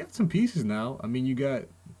got some pieces now. I mean,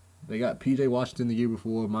 they got P.J. Washington the year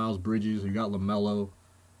before, Miles Bridges. You got LaMelo.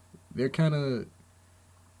 They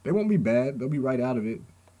won't be bad. They'll be right out of it.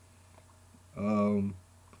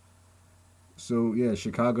 So yeah,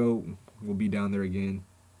 Chicago will be down there again.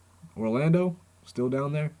 Orlando still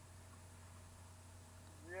down there.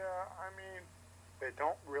 Yeah, I mean, they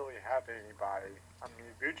don't really have anybody. I mean,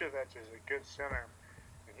 Vucevic is a good center,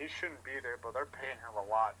 and he shouldn't be there, but they're paying him a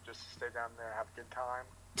lot just to stay down there and have a good time.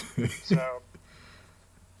 So,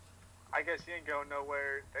 I guess he ain't going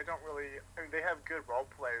nowhere. They don't really. I mean, they have good role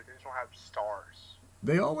players. They just don't have stars.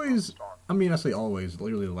 They always. I mean, I say always.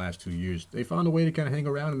 Literally the last 2 years, they found a way to kind of hang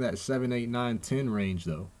around in that 7, 8, 9, 10 range,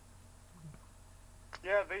 though.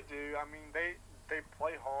 Yeah, they do. I mean, they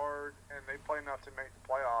play hard and they play enough to make the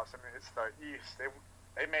playoffs. I mean, it's the East. They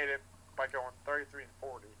made it by going 33 and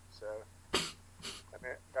 40. So, I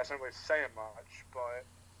mean, that's not really saying much, but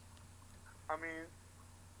I mean,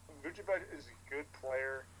 Vucevic is a good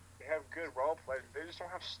player. They have good role players. They just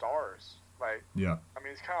don't have stars. Like, yeah. I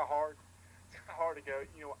mean, it's kind of hard. It's kind of hard to go.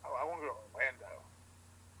 You know, I want to go to Orlando.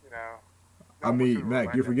 You know. No I one wants to mean, go to Mac, you're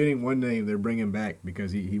Orlando. forgetting one name they're bringing back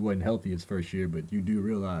because he wasn't healthy his first year, but you do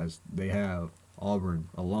realize they have Auburn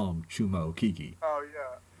alum Chumo Kiki. Oh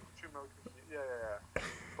yeah, Chumo.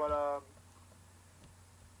 Yeah.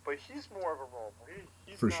 But he's more of a role player.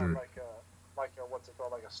 He's For not sure. like a what's it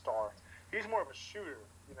called, like a star. He's more of a shooter,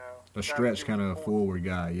 you know. A guy stretch who kind can of pull- forward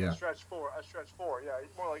guy, A yeah. stretch four. Yeah, he's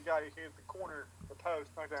more like a guy who can hit the corner, the post,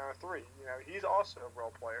 knock down a three. You know, he's also a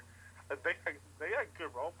role player. But they got good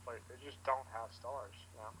role players. They just don't have stars.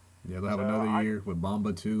 You know. Yeah, they'll have So, another year with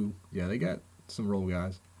Bamba too. Yeah, they got some role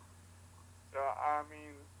guys. I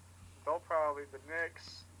mean, they'll probably the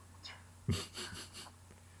Knicks.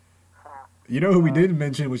 You know who we didn't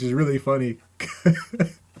mention, which is really funny.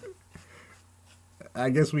 I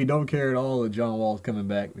guess we don't care at all that John Wall's coming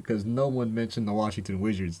back because no one mentioned the Washington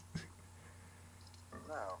Wizards.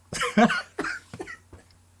 No.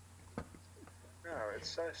 No, it's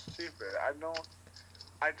so stupid. I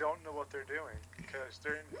don't know what they're doing because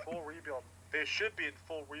they're in full rebuild. They should be in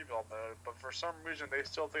full rebuild mode, but for some reason they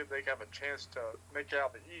still think they have a chance to make it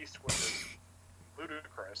out of the East, which is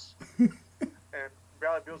ludicrous. And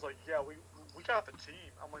Bradley Beal's like, "Yeah, we got the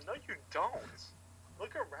team." I'm like, "No, you don't.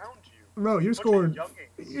 Look around you. Bro, Bunch of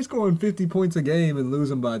youngins you're scoring 50 points a game and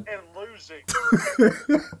losing by. and losing."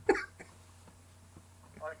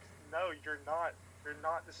 Like, no, you're not. You're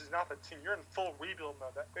not. This is not the team. You're in full rebuild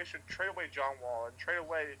mode. They should trade away John Wall and trade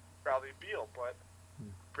away Bradley Beal, but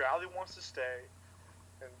Bradley wants to stay,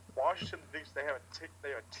 and Washington thinks they have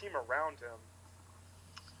a team around him.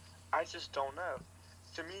 I just don't know.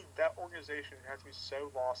 To me, that organization has to be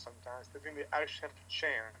so lost sometimes. They think they actually have a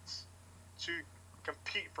chance to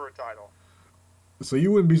compete for a title. So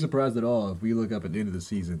you wouldn't be surprised at all if we look up at the end of the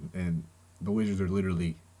season and the Wizards are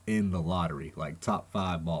literally in the lottery, like top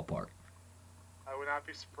 5 ballpark. I would not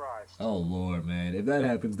be surprised. Oh Lord, man! If that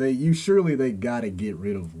happens, they gotta get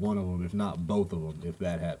rid of one of them, if not both of them. If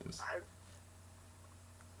that happens,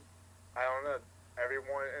 I don't know.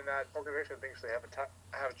 Everyone in that organization thinks they have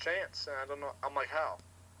a chance, and I don't know. I'm like, how?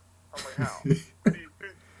 Who do you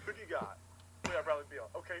got? We got Bradley Beal.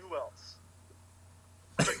 Okay, who else?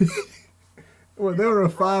 well, they were a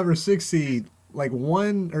 5 or 6 seed like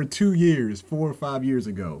 1 or 2 years, 4 or 5 years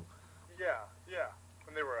ago. Yeah.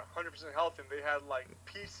 When they were 100% healthy, and they had like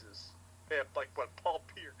pieces. They had like Paul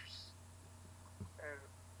Pierce and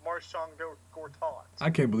Marshawn Gortat. I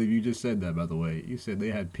can't believe you just said that. By the way, you said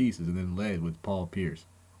they had pieces and then led with Paul Pierce.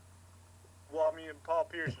 Well, I mean, Paul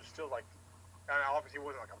Pierce was still like, and obviously he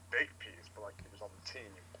wasn't like a big piece, but like he was on the team.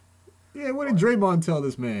 Yeah, what did Draymond tell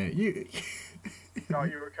this man? You Oh,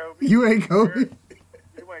 you were Kobe? you ain't Kobe. You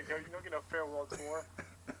ain't Kobe. You don't get no farewell tour.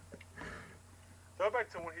 Go back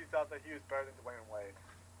to when he thought that he was better than Dwayne Wade.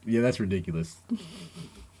 Yeah, that's ridiculous.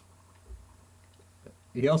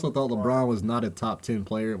 He also thought LeBron was not a top 10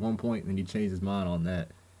 player at one point, and then he changed his mind on that.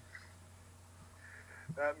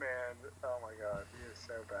 That man, oh my God, he is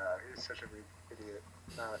so bad. He's such an idiot.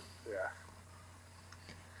 Yeah.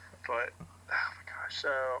 But, oh my gosh,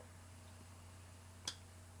 so,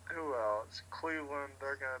 who else? Cleveland,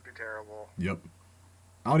 they're going to be terrible. Yep.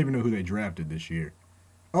 I don't even know who they drafted this year.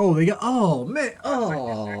 Oh, they got. Oh man.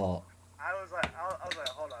 Oh. I was like,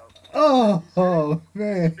 hold on. Oh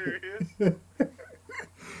man. Serious?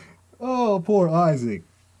 Oh, poor Isaac.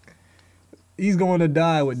 He's going to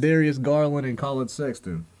die with Darius Garland and Colin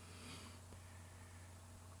Sexton.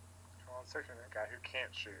 Colin Sexton, that guy who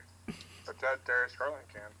can't shoot. But that Darius Garland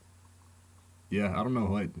can. Yeah, I don't know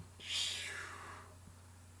what.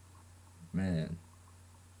 Man.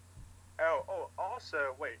 Oh,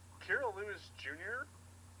 also, wait, Kira Lewis Jr.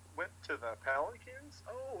 went to the Pelicans?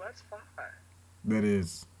 Oh, that's fine. That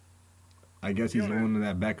is. I guess he's going to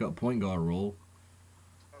that backup point guard role.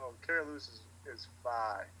 Oh, Kira Lewis is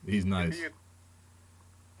fine. He's nice. Dude,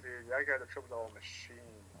 that guy's a triple double machine.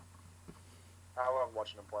 I love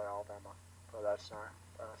watching him play Alabama, but that's me.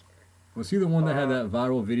 Was he the one that had that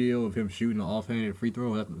viral video of him shooting an offhanded free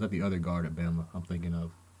throw? Or is that the other guard at Bama I'm thinking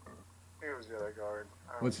of? He was the other guard.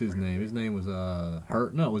 What's his name? His name was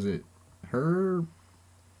Herb. No, was it Herb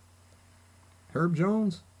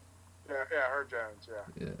Jones? Yeah, Herb Jones.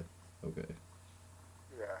 Yeah, Yeah. Okay.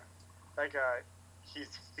 yeah. That guy,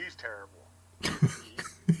 he's terrible.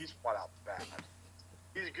 He's flat out bad.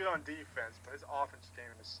 He's good on defense, but his offense game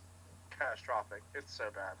is catastrophic. It's so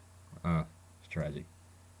bad. It's tragic.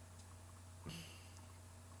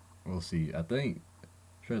 We'll see. I think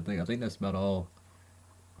that's about all.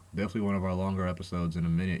 Definitely one of our longer episodes in a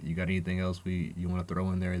minute. You got anything else you want to throw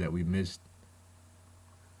in there that we missed?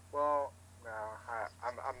 Well, no,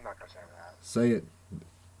 I'm not gonna say that. Say it.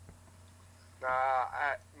 Nah,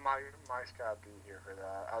 Mike's gotta be here for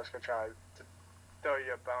that. I was gonna try to throw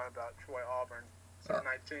you a bone about Troy Auburn. It's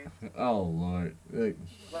 19th. Oh Lord.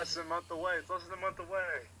 Less than a month away. It's less than a month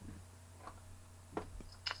away.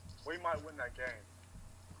 We might win that game.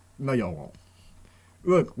 No, y'all won't.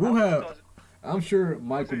 Look, we'll have. I'm sure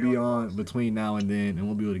Mike will be on between now and then, and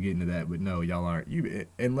we'll be able to get into that. But no, y'all aren't.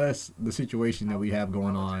 Unless the situation that we have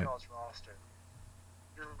going on.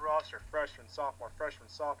 Your roster: freshman, sophomore,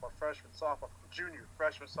 junior,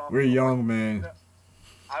 freshman, sophomore. We're young, man.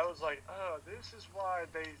 I was like, oh, this is why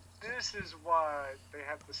they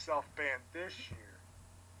have to self-ban this year,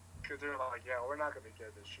 because they're like, yeah, we're not gonna be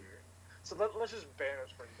good this year. So let's just ban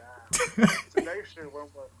us for now. So next year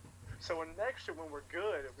when we're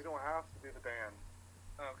good, we don't have to do the ban.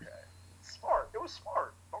 Okay. Smart. It was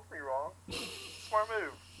smart. Don't get me wrong. Smart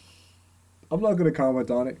move. I'm not gonna comment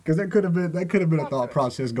on it because that could have been a thought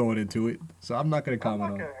process going into it. So I'm not gonna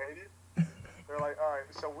comment on it. I'm not gonna hate it. They're like, all right,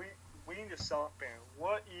 so we need to self-ban.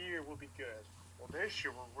 What year will be good? Well, this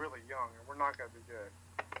year we're really young and we're not gonna be good.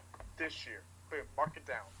 This year, boom, mark it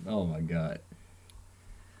down. Oh my God.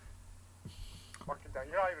 Mark it down.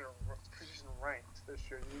 You're not even position ranked this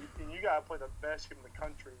year. You gotta play the best team in the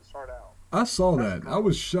country to start out. I saw that. I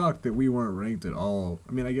was shocked that we weren't ranked at all.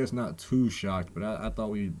 I mean, I guess not too shocked, but I thought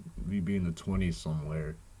we'd be in the 20s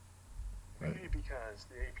somewhere. Maybe because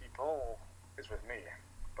the AP poll is with me,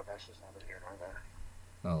 but that's just neither here nor there.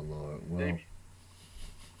 Oh Lord. Well,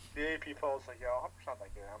 the AP poll is like, yo, I'm not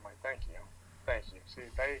that good. I'm like, thank you. See,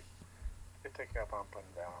 they pick up on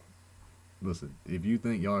putting down. Listen, if you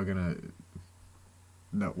think y'all are gonna,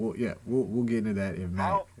 no, we'll get into that if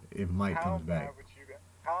Mike comes back.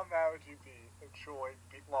 How mad would you be if Troy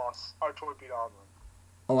beat Auburn?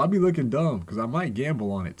 Oh, I'd be looking dumb because I might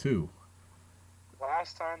gamble on it too.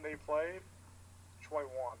 Last time they played, Troy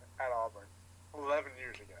won at Auburn 11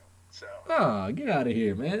 years ago. So. Ah, get out of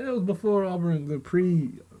here, man! That was before Auburn, the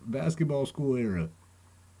pre-basketball school era.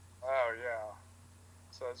 Oh yeah.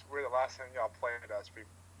 So it's weird. The last time y'all played us,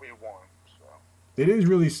 we won. So. It is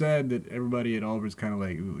really sad that everybody at Auburn's kind of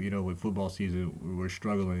like, with football season, we're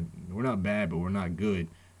struggling. We're not bad, but we're not good.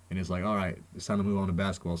 And it's like, all right, it's time to move on to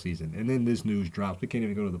basketball season. And then this news drops. We can't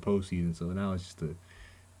even go to the postseason. So now it's just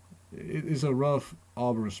it's a rough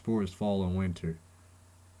Auburn sports fall and winter.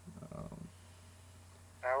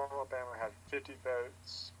 Alabama had 50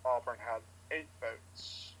 votes. Auburn had 8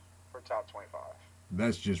 votes for top 25.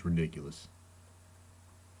 That's just ridiculous.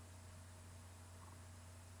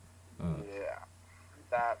 Yeah,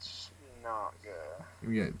 that's not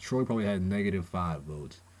good. Yeah, Troy probably had -5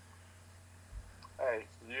 votes. Hey,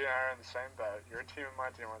 you and I are in the same boat. Your team and my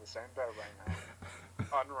team are in the same boat right now.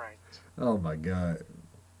 Unranked. Oh my God.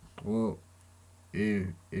 Well,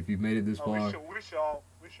 if you made it this far, we should all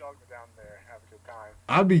go down there and have a good time.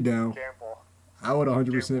 I'd be down. Gamble. I would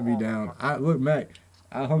 100% be down. Look, Mac,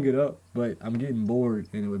 I hung it up, but I'm getting bored,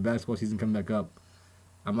 and with basketball season coming back up,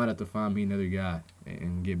 I might have to find me another guy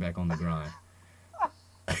and get back on the grind.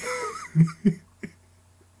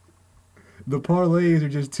 The parlays are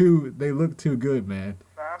just they look too good, man.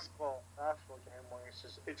 Basketball gambling,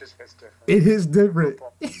 it just hits different. It is different.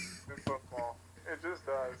 Football. It just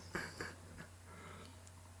does.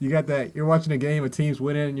 You got that, you're watching a game, a team's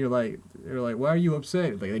winning, and you're like, why are you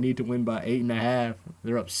upset? Like, they need to win by 8.5.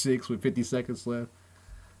 They're up 6 with 50 seconds left.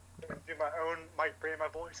 Do my own Mike Brady, my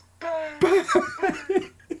voice. Bang! Bang!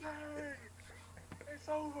 It's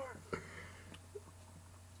over.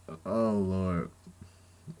 Oh Lord.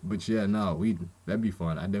 But yeah, no, that'd be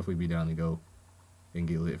fun. I'd definitely be down to go and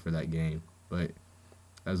get lit for that game. But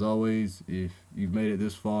as always, if you've made it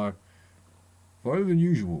this far, farther than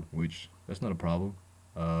usual, which that's not a problem.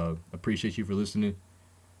 Appreciate you for listening.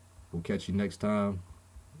 We'll catch you next time.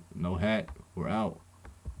 No hat. We're out.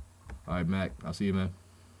 All right, Mac. I'll see you, man.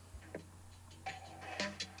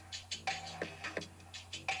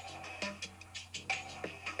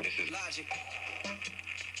 This is Logic.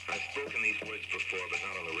 I've spoken these words before, but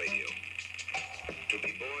not on the radio. To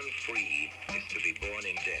be born free is to be born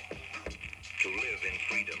in debt. To live in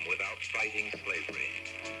freedom without fighting slavery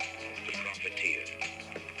is to profiteer.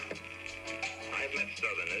 I've met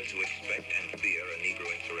Southerners who expect